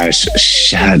gosh,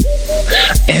 shut.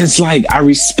 And it's like, I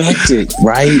respect it,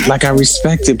 right? Like, I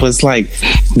respect it, but it's like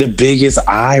the biggest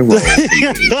eye roll.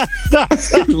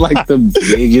 Like the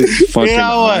biggest fucking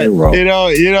eye roll. You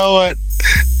know what?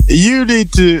 You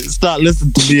need to start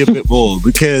listening to me a bit more,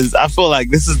 because I feel like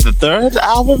this is the 3rd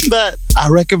album that I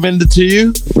recommended to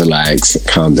you. Relax,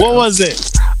 calm down. What was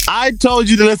it? I told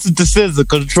you to listen to SZA,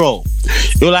 Control.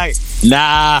 You were like,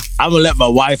 nah, I'm gonna let my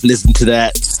wife listen to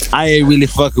that. I ain't really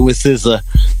fucking with SZA.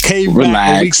 Came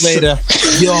back a week later,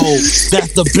 yo,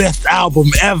 that's the best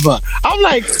album ever. I'm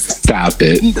like, stop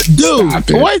it, dude. Stop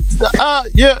it. What?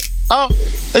 Yeah. Oh,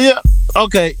 yeah.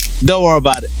 Okay, don't worry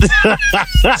about it.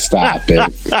 Stop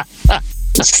it.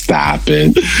 Stop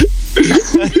it.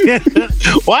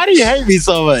 Why do you hate me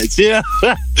so much? Yeah,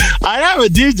 I am a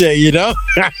DJ, you know.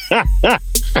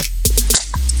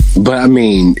 But I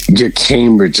mean, you're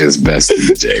Cambridge's best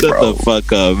DJ, bro. Shut the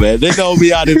fuck up, man. They know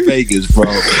me out in Vegas,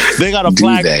 bro. They got a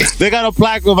plaque. They got a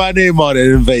plaque with my name on it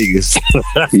in Vegas.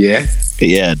 Yeah.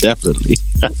 Yeah, definitely.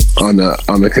 On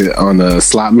the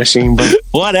slot machine, bro.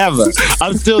 Whatever.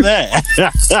 I'm still there.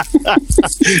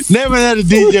 Never had a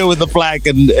DJ with a plaque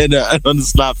and on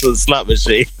the slot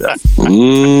machine.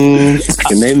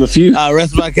 Can name a few. I'll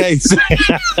rest my case.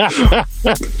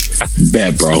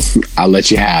 Bet, bro. I'll let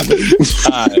you have it.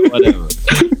 All right, whatever.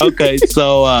 Okay,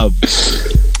 so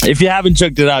if you haven't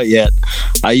checked it out yet,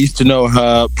 I used to know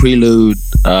her, Prelude.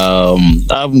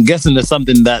 I'm guessing there's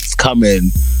something that's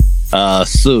coming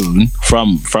soon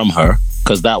from her,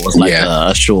 because that was like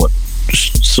a short,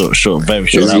 very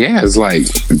short. Yeah, it's like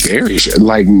very short,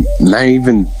 like not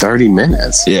even 30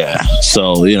 minutes. Yeah,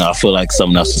 so I feel like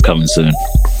something else is coming soon.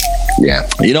 Yeah,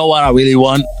 you know what I really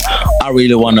want? I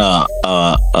really want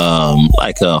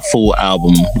like a full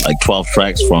album, like 12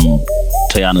 tracks from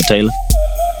Teyana Taylor.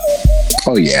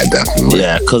 Oh yeah, definitely.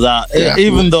 Yeah, because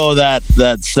even though that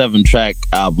 7-track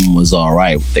album was all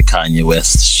right with the Kanye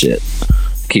West shit,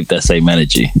 keep that same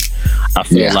energy. I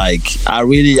feel like I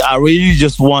really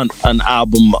just want an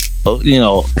album,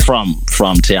 from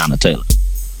Teyana Taylor.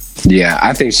 Yeah,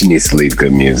 I think she needs to leave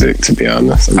good music, to be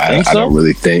honest. I don't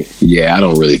really think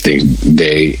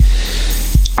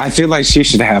I feel like she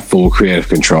should have full creative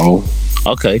control.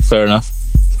 Okay, fair enough.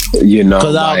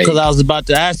 Because I was about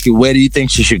to ask you, where do you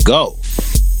think she should go?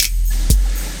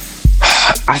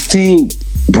 I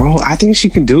think she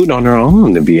can do it on her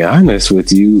own, to be honest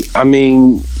with you. I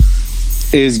mean,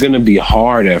 it's going to be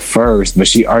hard at first, but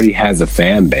she already has a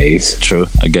fan base. True,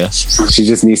 I guess. She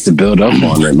just needs to build up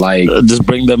on it. Like, just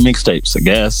bring them mixtapes, I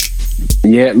guess.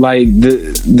 Yeah, like,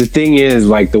 the thing is,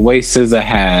 like, the way SZA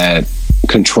had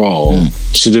Control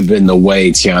should have been the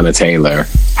way Teyana Taylor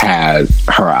had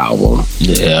her album.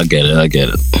 Yeah, I get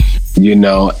it.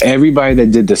 Everybody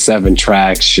that did the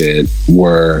 7-track shit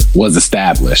was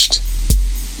established.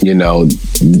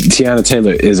 Teyana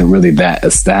Taylor isn't really that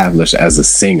established as a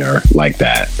singer like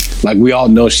that. Like, we all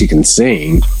know she can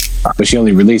sing, but she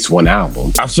only released 1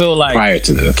 album. I feel like prior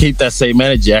to this, Keep That Same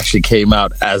Energy actually came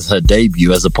out as her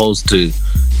debut, as opposed to,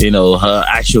 her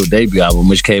actual debut album,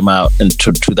 which came out in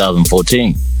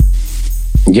 2014.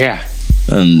 Yeah.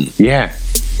 And yeah.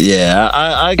 Yeah,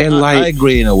 I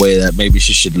agree in a way that maybe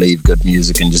she should leave good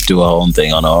music and just do her own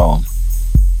thing on her own.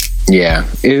 Yeah,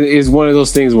 it's one of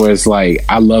those things where it's like,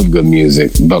 I love good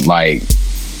music, but like,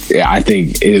 I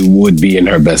think it would be in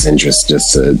her best interest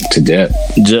just to dip.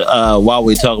 While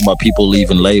we talk about people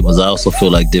leaving labels, I also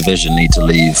feel like Division need to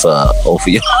leave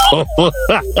OVO.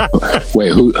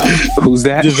 Wait, who's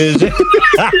that? Division.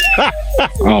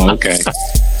 Oh, okay.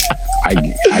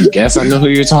 I guess I know who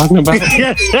you're talking about.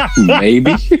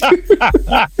 Maybe.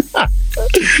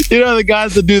 You know the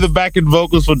guys that do the backing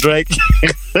vocals for Drake?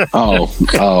 Oh,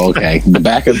 okay. The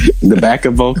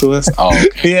backup vocalist? Oh,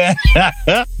 okay.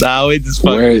 Yeah. Nah, we just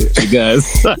fucking with you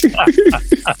guys.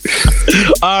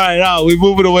 All right, now we're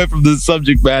moving away from the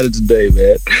subject matter today,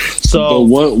 man. So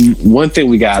but one thing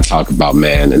we gotta talk about,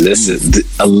 man, and this is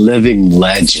a living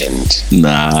legend.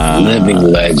 Living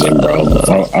legend,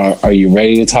 bro. Are you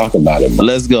ready to talk about it, bro?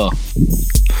 Let's go.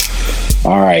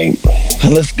 All right.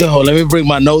 Let's go. Let me bring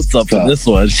my notes up for this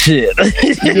one. Shit.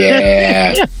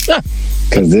 Yeah.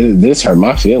 Because this hurt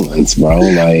my feelings, bro.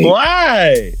 Like,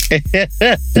 why?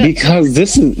 Because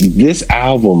this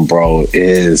album, bro,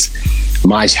 is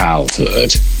my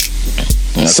childhood.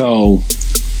 Yep. So,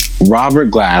 Robert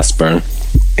Glasper,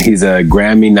 he's a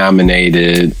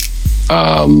Grammy-nominated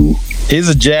he's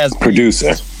a jazz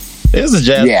producer. He's a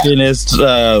jazz pianist,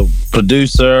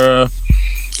 producer.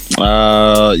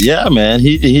 Yeah, man,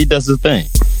 he does his thing.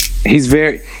 He's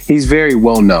very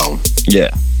well known.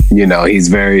 Yeah, you know, he's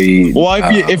very well.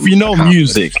 If you know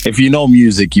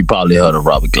music, you probably heard of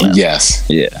Robert Glasper. Yes,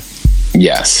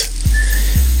 yes.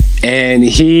 And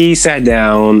he sat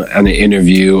down on an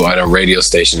interview on a radio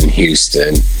station in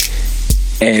Houston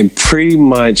and pretty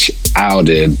much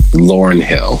outed Lauryn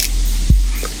Hill.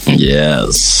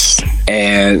 Yes.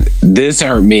 And this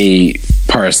hurt me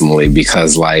personally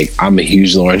because, like, I'm a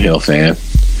huge Lauryn Hill fan.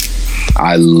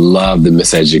 I love the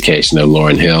miseducation of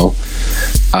Lauryn Hill.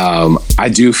 I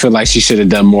do feel like she should have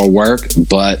done more work,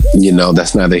 but, you know,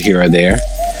 that's neither here or there.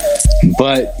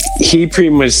 But he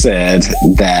pretty much said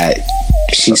that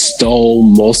she stole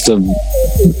most of the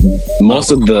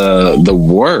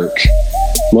work,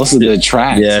 most of the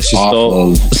tracks. Yeah, she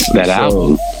stole that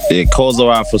album. It calls her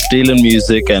out for stealing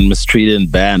music and mistreating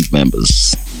band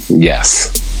members.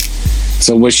 Yes.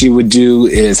 So what she would do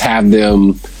is have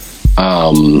them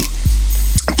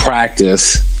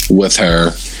practice with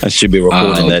her. And she'd be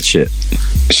recording that shit.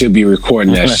 She'll be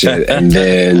recording that shit, and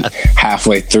then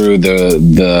halfway through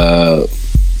the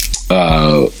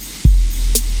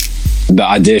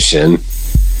audition,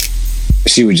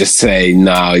 she would just say,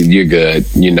 "No, you're good,"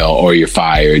 you know, or "You're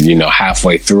fired," you know,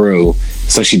 halfway through,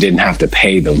 so she didn't have to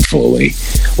pay them fully,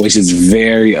 which is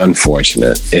very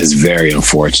unfortunate. It's very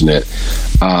unfortunate.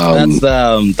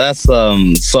 That's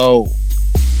so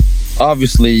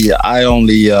obviously I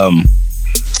only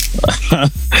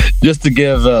just to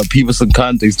give people some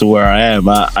context to where I am,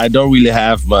 I don't really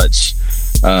have much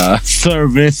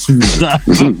service. I'm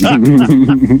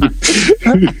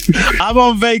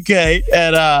on vacay,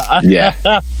 and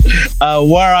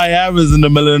where I am is in the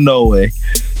middle of nowhere.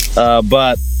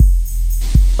 But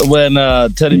when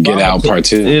Teddy Get Baba Out Part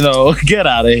 2, you know, get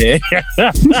out of here.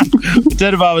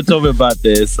 Teddy Baba told me about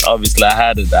this. Obviously, I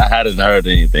hadn't heard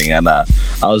anything, and I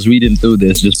was reading through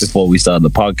this just before we started the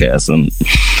podcast, and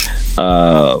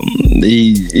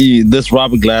this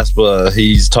Robert Glasper,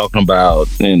 he's talking about,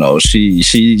 you know, she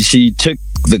took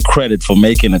the credit for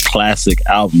making a classic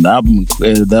album. The album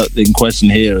in question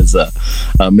here is a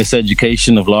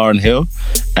Miseducation of Lauryn Hill,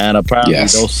 and apparently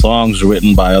those songs were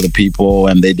written by other people,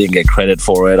 and they didn't get credit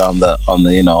for it on the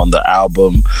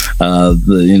album.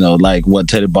 Like what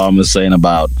Teddy Baba is saying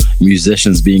about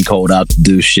musicians being called out to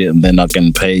do shit and they're not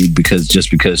getting paid because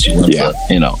she wants to,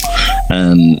 you know,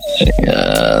 and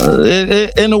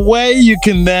in a way you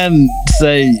can then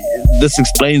say this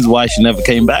explains why she never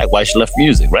came back, why she left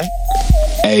music, right?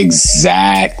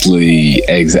 Exactly.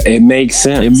 It makes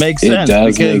sense. It makes sense. It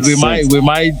does, because we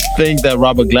might think that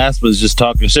Robert Glasper is just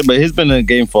talking shit, but he's been in the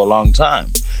game for a long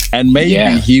time, and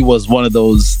maybe he was one of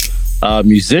those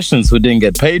musicians who didn't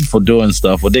get paid for doing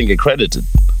stuff or didn't get credited.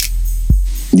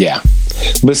 Yeah,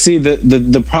 but see,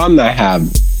 the problem I have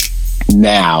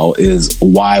now is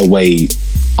why wait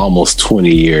almost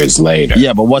 20 years later?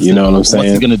 Yeah, but what I'm saying?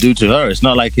 What's he gonna do to her? It's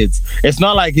not like he's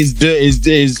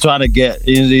trying to get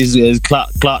his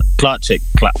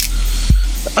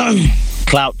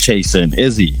clout chasing,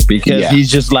 is he? Because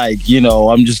he's just like, you know,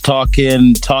 I'm just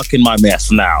talking my mess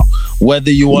now.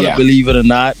 Whether you want to believe it or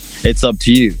not, it's up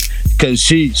to you. Because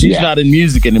she's not in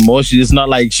music anymore. It's not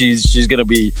like she's gonna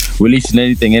be releasing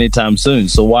anything anytime soon.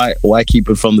 So why keep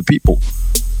it from the people?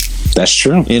 That's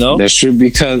true. You know, that's true,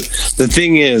 because the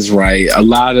thing is, right, a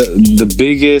lot of the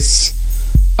biggest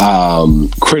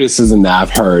criticism that I've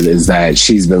heard is that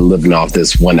she's been living off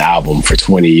this one album for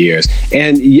 20 years,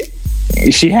 and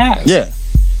she has. Yeah,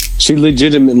 She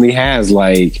legitimately has,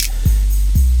 like,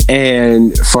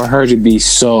 and for her to be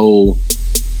so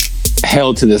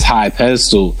held to this high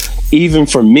pedestal, even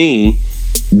for me,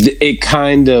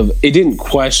 it didn't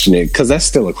question it, because that's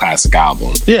still a classic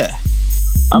album. Yeah.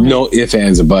 No ifs,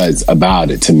 ands, or buts about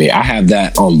it to me. I have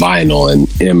that on vinyl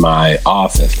in my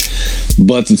office.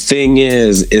 But the thing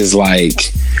is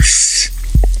like,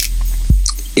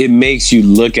 it makes you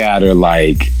look at her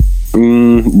like,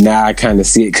 now I kind of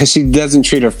see it, because she doesn't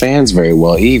treat her fans very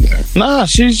well either. Nah,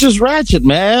 she's just ratchet,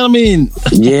 man. I mean,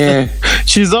 yeah,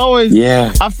 she's always.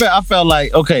 Yeah, I felt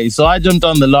like, okay, so I jumped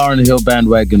on the Lauryn Hill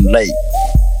bandwagon late,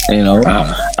 you know,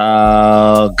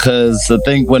 because I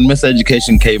think when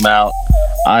Miseducation came out,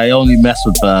 I only messed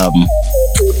with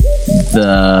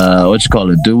the what you call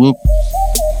it, doo wop.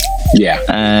 Yeah,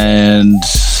 and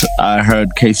I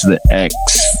heard Case of the X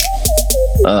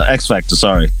Factor.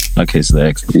 Sorry, not Case of the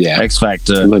X. Yeah, X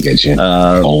Factor. Look at you,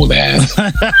 old ass.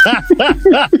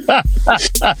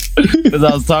 Because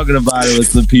I was talking about it with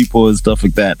some people and stuff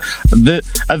like that.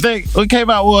 I think it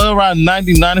came out around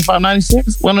 90, 95,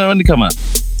 96. When did it come out?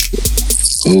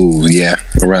 Ooh, yeah,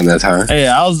 around that time.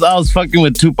 Yeah, I was fucking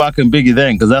with Tupac and Biggie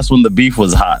then, because that's when the beef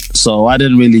was hot. So I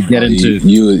didn't really get into.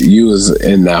 You was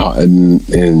in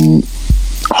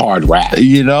hard rap.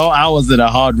 You know, I was in a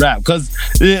hard rap, because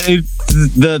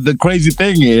the crazy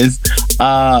thing is,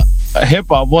 hip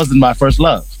hop wasn't my first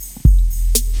love.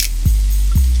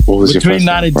 What was Between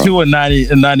your first 92 and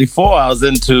 94, I was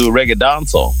into reggae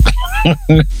dancehall.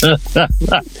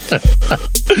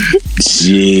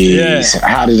 Jeez, yeah.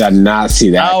 How did I not see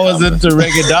that? I was into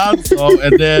reggae dancehall,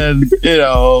 and then, you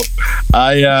know,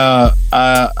 I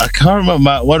can't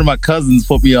remember, one of my cousins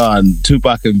put me on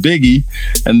Tupac and Biggie,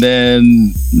 and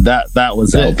then that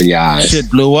was it. Open your eyes. Shit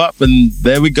blew up, and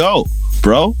there we go,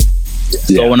 bro.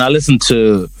 Yeah. So when I listened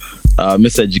to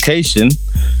Miseducation,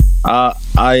 I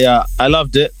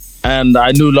loved it, and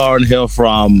I knew Lauryn Hill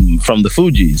from the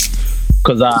Fugees,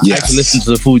 because I actually listened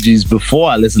to the Fugees before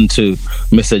I listened to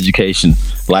Miseducation.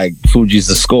 Like, Fugees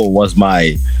The Score was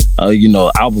my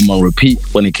album on repeat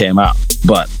when it came out.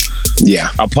 But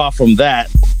yeah, apart from that,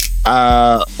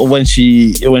 when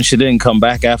she didn't come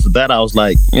back after that, I was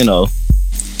like, you know,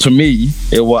 to me,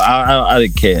 it was I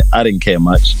didn't care. I didn't care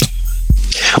much.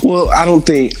 Well, I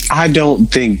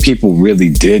don't think people really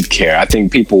did care. I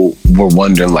think people were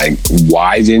wondering, like,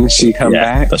 why didn't she come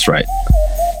back? That's right.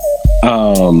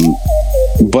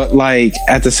 But, like,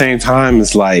 at the same time,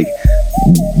 it's like,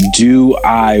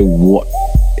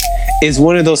 it's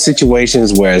one of those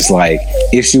situations where it's like,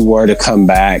 if she were to come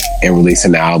back and release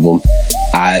an album,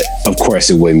 of course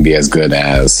it wouldn't be as good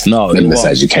as the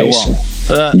Miseducation.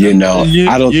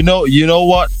 You know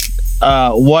what?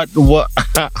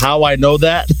 How I know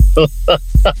that?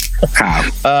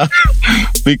 How?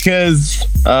 Because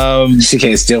she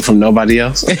can't steal from nobody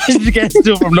else. She can't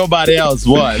steal from nobody else.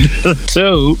 One,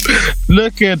 two.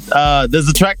 Look at there's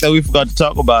a track that we forgot to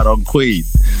talk about on Queen.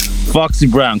 Foxy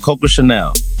Brown, Coco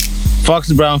Chanel.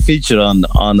 Foxy Brown featured on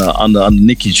the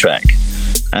Nicki track.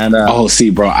 And see,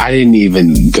 bro, I didn't make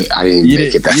it that. You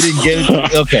didn't get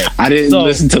it. Okay, I didn't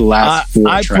listen to the last four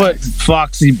tracks. I put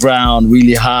Foxy Brown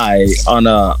really high on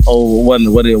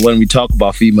when we talk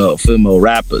about female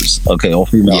rappers, okay, or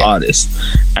female artists,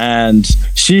 and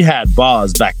she had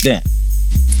bars back then.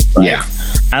 Right? Yeah,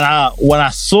 and when I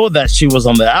saw that she was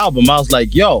on the album, I was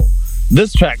like, yo,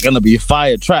 this track gonna be a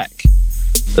fire track.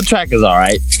 The track is all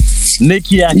right.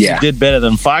 Nicki actually did better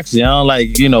than Foxy. I don't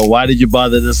like, why did you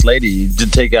bother this lady? You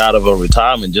did take her out of her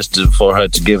retirement just for her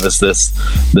to give us this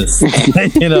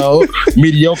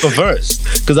mediocre verse.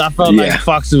 Because I felt like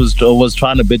Foxy was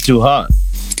trying a bit too hard.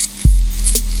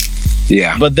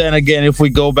 Yeah. But then again, if we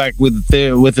go back with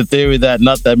the theory that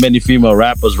not that many female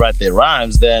rappers write their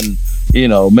rhymes, then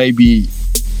maybe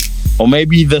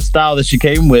the style that she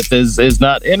came with is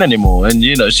not in anymore, and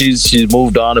she's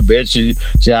moved on a bit. She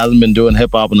hasn't been doing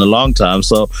hip hop in a long time,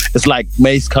 so it's like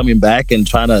Mace coming back and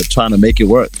trying to make it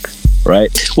work, right?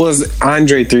 Well,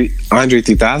 Andre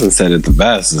 3000 said it the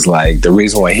best. It's like the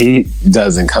reason why he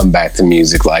doesn't come back to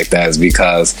music like that is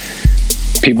because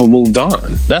people moved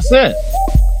on. That's it.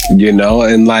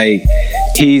 And like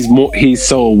he's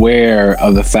so aware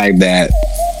of the fact that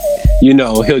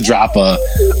he'll drop a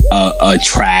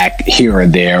track here or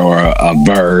there, or a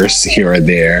verse here or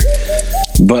there,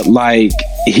 but like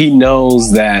he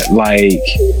knows that, like,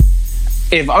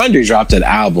 if Andre dropped an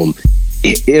album,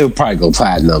 it'll probably go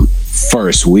platinum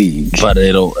first week, but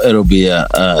it'll be a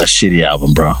shitty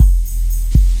album, bro.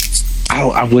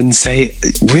 I wouldn't say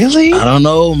really. I don't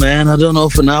know, man. I don't know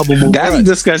if an album will That's a work.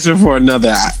 discussion for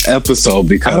another episode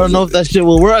because I don't know if that shit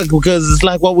will work because it's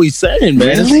like what we saying,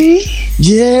 man. Really?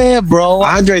 Yeah, bro.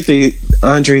 Andre 3000.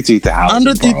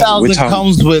 Under 3000 bro.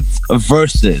 comes with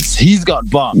verses. He's got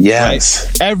bombs. Yes.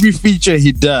 Right? Every feature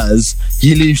he does,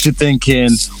 he leaves you thinking,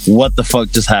 what the fuck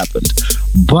just happened?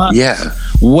 But Yeah.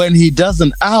 when he does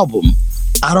an album,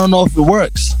 I don't know if it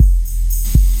works.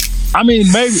 I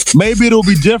mean, maybe it'll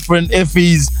be different if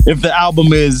the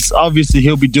album is, obviously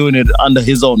he'll be doing it under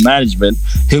his own management.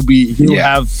 He'll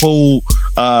have full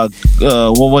what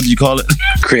do you call it?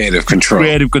 Creative control.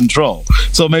 Creative control.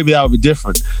 So maybe that would be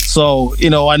different. So,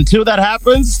 until that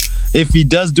happens, if he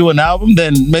does do an album,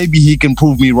 then maybe he can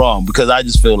prove me wrong because I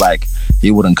just feel like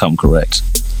he wouldn't come correct.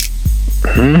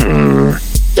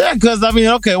 Yeah, because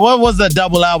okay, what was that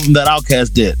double album that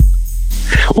Outkast did?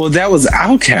 Well, that was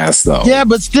Outkast though. Yeah,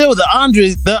 but still, the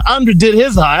Andre did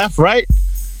his half, right?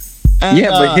 And, yeah,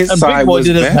 but his and side Big Boy was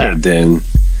did his better half. than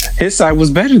his side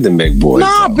was better than Big Boy's.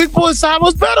 Nah, though. Big Boy's side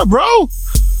was better, bro.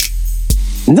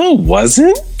 No, it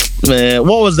wasn't. Man,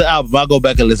 what was the album? I'll go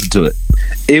back and listen to it.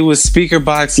 It was Speaker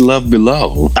Box Love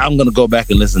Below. I'm gonna go back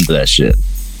and listen to that shit.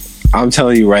 I'm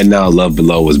telling you right now, Love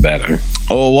Below was better.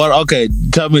 Oh, what? Okay,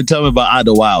 tell me about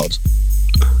Idlewild.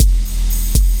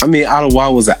 I mean, Outer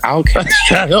Wild was an Outkast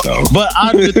track, though. But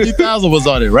Andre 3000 was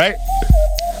on it, right?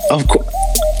 Of course.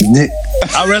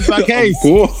 I rest my case.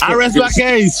 I rest my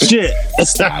case. Shit.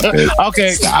 Stop it.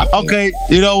 Okay. Stop it. Okay.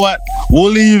 You know what?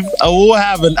 We'll leave. We'll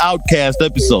have an Outkast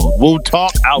episode. We'll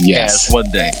talk Outkast Yes.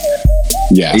 one day.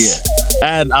 Yes.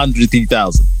 Yeah. And Andre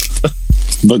 3000.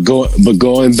 But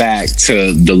going back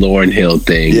to the Lauryn Hill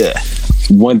thing. Yeah.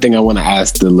 One thing I want to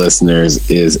ask the listeners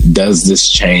is, does this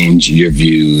change your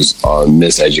views on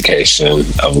miseducation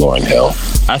of Lauryn Hill?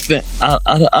 I think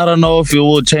I don't know if it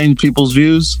will change people's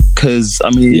views because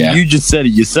you just said it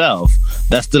yourself.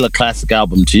 That's still a classic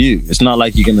album to you. It's not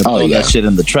like you're gonna throw that shit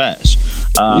in the trash.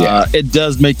 It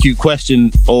does make you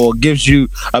question or gives you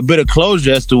a bit of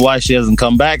closure as to why she hasn't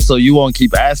come back. So you won't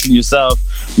keep asking yourself,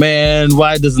 man,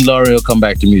 why doesn't Lauryn Hill come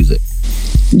back to music?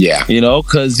 Yeah,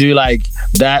 because you like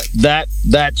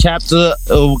that chapter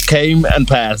came and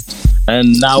passed,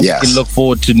 and now we can look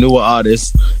forward to newer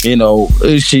artists.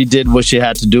 She did what she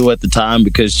had to do at the time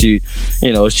because she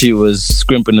was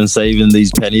scrimping and saving these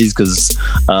pennies because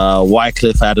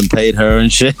Wycliffe hadn't paid her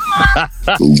and shit.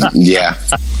 Yeah,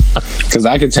 because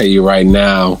I can tell you right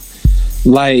now,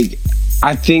 like,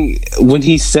 I think when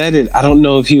he said it, I don't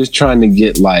know if he was trying to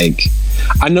get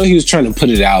I know he was trying to put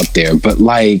it out there, but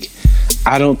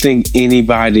I don't think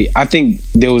I think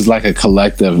there was a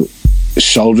collective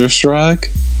shoulder shrug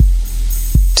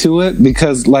to it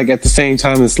because at the same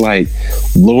time, it's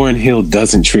Lauryn Hill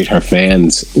doesn't treat her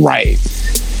fans right.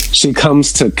 She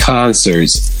comes to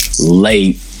concerts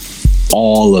late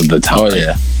all of the time. Oh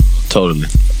yeah, totally.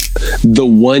 The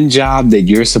one job that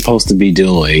you're supposed to be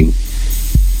doing,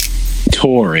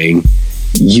 touring,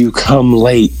 you come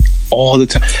late all the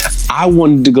time. I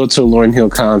wanted to go to a Lauryn Hill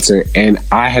concert and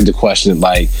I had to question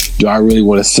it, do I really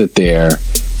want to sit there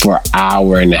for an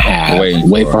hour and a half,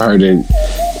 wait for her to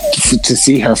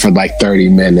see her for 30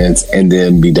 minutes and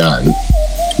then be done?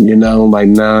 No,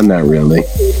 not really.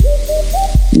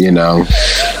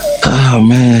 Oh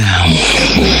man.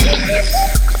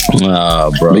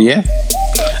 Bro. But yeah.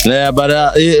 Yeah,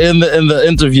 but in the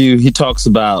interview he talks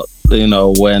about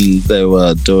when they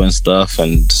were doing stuff,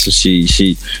 and so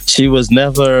she was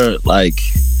never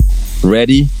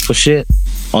ready for shit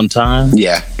on time.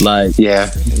 Yeah.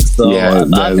 So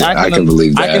I can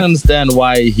believe that. I can understand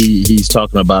why he's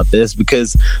talking about this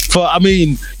because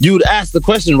you would ask the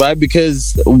question, right?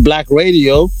 Because Black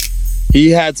Radio, he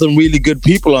had some really good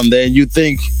people on there, and you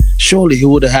think surely he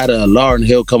would have had a Lauryn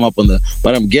Hill come up on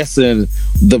but I'm guessing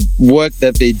the work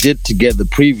that they did together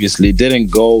previously didn't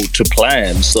go to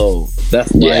plan, so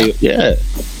that's why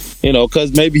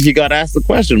because maybe he got asked the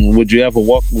question, would you ever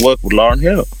work with Lauryn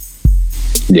Hill?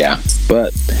 Yeah,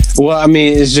 but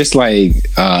it's just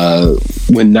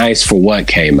when Nice for What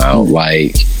came out,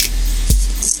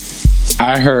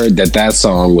 I heard that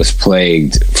song was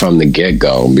plagued from the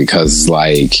get-go because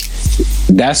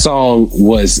that song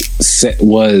was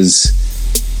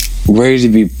ready to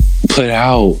be put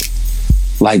out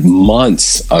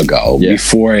months ago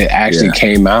before it actually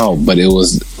came out, but it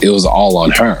was all on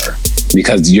her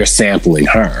because you're sampling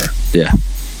her. Yeah.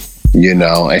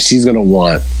 And she's gonna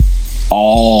want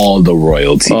all the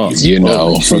royalties,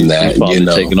 from that.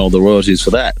 Taking all the royalties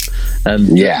for that.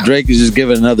 And Drake is just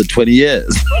giving another 20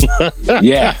 years.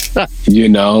 Yeah.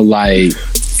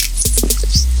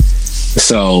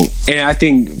 So, and I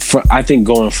think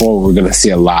going forward, we're going to see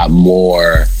a lot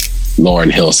more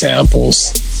Lauryn Hill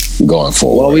samples going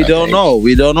forward. Well, we don't know.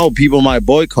 We don't know. People might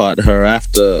boycott her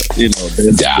after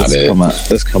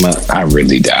this come out. I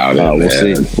really doubt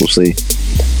it. We'll see.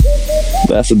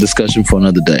 That's a discussion for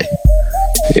another day.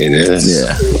 It is.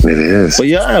 Yeah, it is. But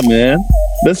yeah, man,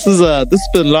 this has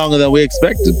been longer than we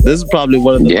expected. This is probably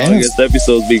one of the longest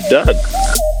episodes we've done.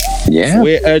 Yeah,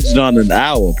 we're edging on an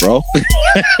hour, bro.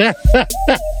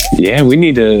 Yeah, we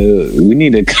need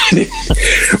to cut it.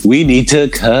 We need to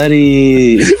cut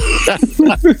it.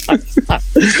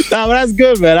 No, but that's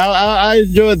good, man. I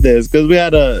enjoyed this because we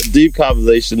had a deep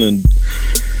conversation and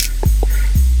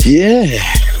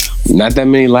not that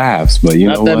many laughs, but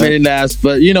not that many laughs,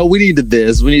 but we needed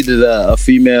this. We needed a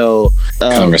female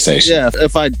conversation. Yeah,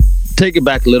 if I take it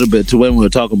back a little bit to when we were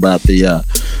talking about the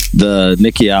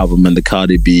Nicki album and the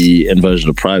Cardi B Inversion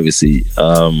of Privacy.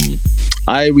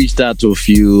 I reached out to a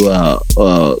few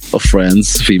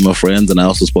friends, female friends, and I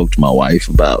also spoke to my wife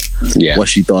about what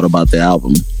she thought about the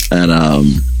album.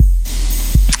 And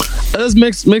there's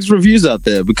mixed reviews out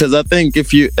there because I think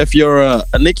if you're a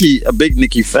big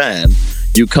Nicki fan,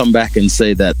 you come back and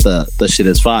say that the shit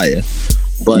is fire.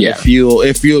 But if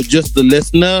you're just the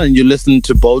listener and you listen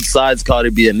to both sides,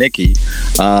 Cardi B and Nicki,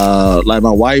 like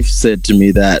my wife said to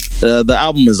me that the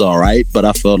album is all right, but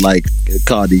I felt like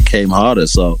Cardi came harder.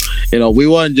 So we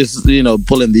weren't just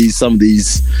pulling some of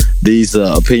these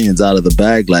opinions out of the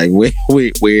bag. Like we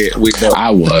know.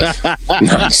 I was.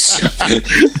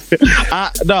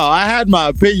 I had my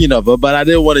opinion of her, but I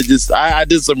didn't want to just. I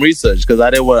did some research because I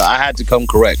had to come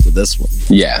correct with this one.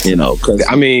 Yeah, because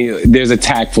I mean, there's a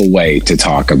tactful way to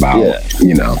talk about,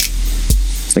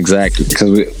 exactly,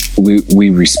 because we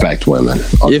respect women.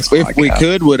 If we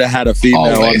would have had a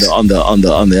female on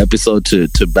the episode to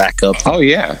back up.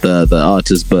 The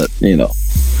artist, but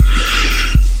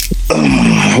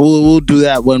we'll do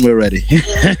that when we're ready.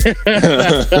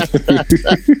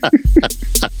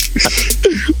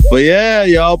 But yeah,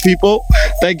 y'all people,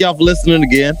 thank y'all for listening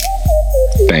again.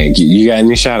 Thank you. You got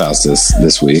any shout outs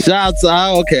this week? I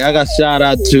got shout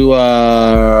out to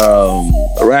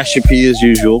Rashi P as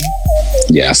usual.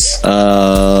 Yes.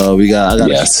 I got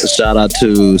a shout out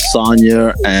to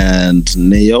Sonya and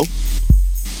Neo.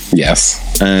 Yes.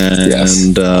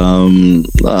 And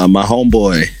my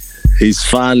homeboy, he's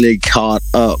finally caught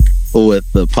up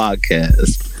with the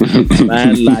podcast.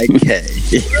 Man like K.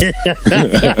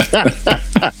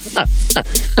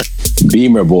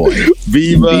 Beamer boy.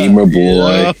 Beamer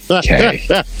boy. K.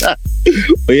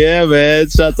 Yeah, man.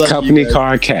 Shout out Company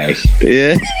car K.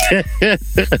 Yeah.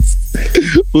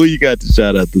 Who you got to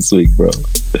shout out this week, bro?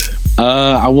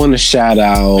 I want to shout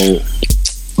out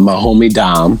my homie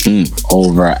Dom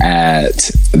over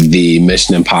at the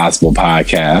Mission Impossible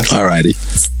podcast. Alrighty.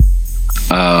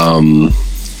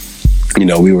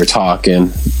 We were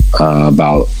talking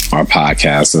about our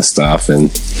podcast and stuff,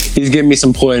 and he's giving me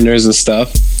some pointers and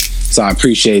stuff. So I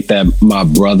appreciate that, my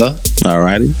brother.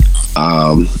 Alrighty.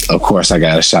 Of course, I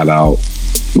gotta shout out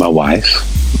my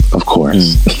wife. Of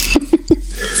course.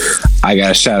 I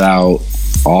gotta shout out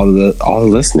all the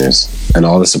listeners and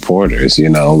all the supporters.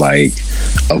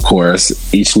 Of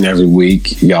course, each and every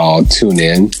week y'all tune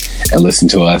in and listen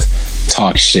to us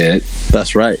talk shit.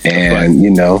 That's right. And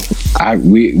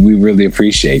we really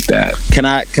appreciate that. Can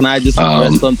I just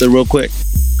address something real quick?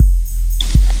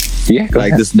 Yeah,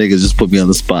 like this nigga just put me on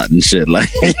the spot and shit. Like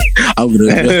I'm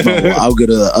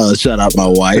gonna shout out my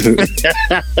wife.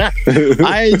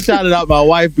 I ain't shouted out my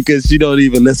wife because she don't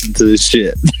even listen to this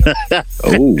shit.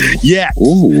 Oh yeah.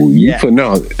 Ooh, you putting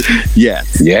on?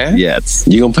 Yes. Yeah. Yes.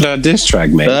 You gonna put out a diss track,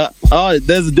 man?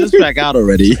 There's a diss track out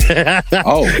already.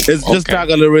 It's just not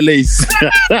gonna release.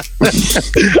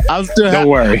 I'm still. Don't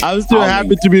worry. I'm still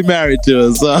happy to be married to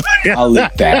her. So I'll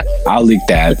leak that. I'll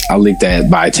leak that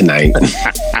by tonight.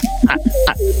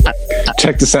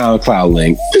 Check the SoundCloud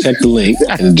link. Check the link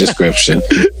in the description.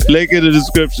 Link in the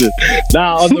description.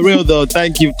 Now, on the real though,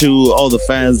 thank you to all the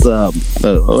fans. I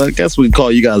guess we can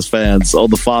call you guys fans. All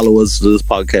the followers to this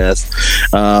podcast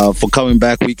for coming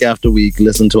back week after week,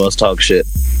 listen to us talk shit.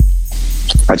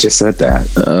 I just said that.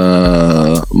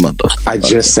 Motherfucker. I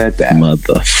just said that.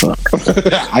 Motherfucker.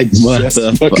 I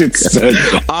just fucking said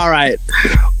that. All right.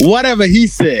 Whatever he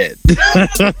said.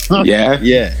 Yeah?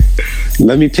 Yeah.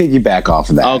 Let me piggyback off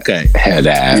of that. Okay. Head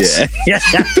ass. Yeah.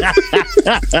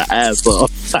 Asshole.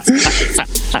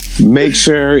 Make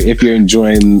sure if you're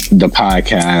enjoying the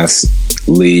podcast,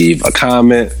 leave a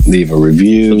comment, leave a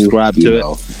review. Subscribe to it.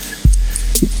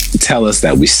 Tell us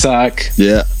that we suck.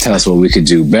 Yeah. Tell us what we could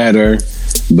do better.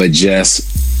 But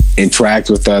just interact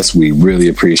with us. We really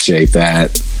appreciate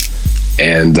that.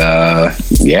 And I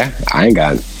ain't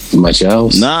got much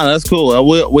else. Nah, that's cool.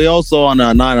 We also on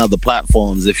 9 other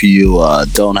platforms. If you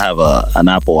don't have an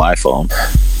Apple iPhone,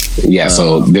 Yeah,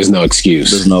 so there's no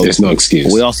excuse. There's no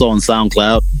excuse. We also on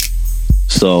SoundCloud.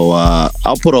 So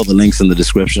I'll put all the links in the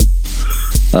description.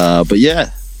 But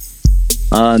yeah,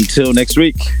 until next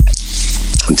week.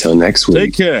 Until next week.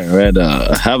 Take care and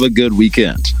have a good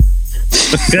weekend.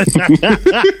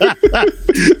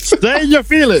 Stay in your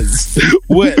feelings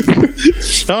with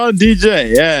Sean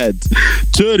DJ and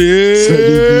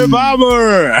Tootie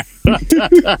Bomber.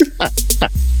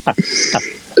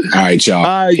 All right, y'all.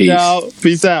 All right, y'all.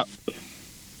 Peace out.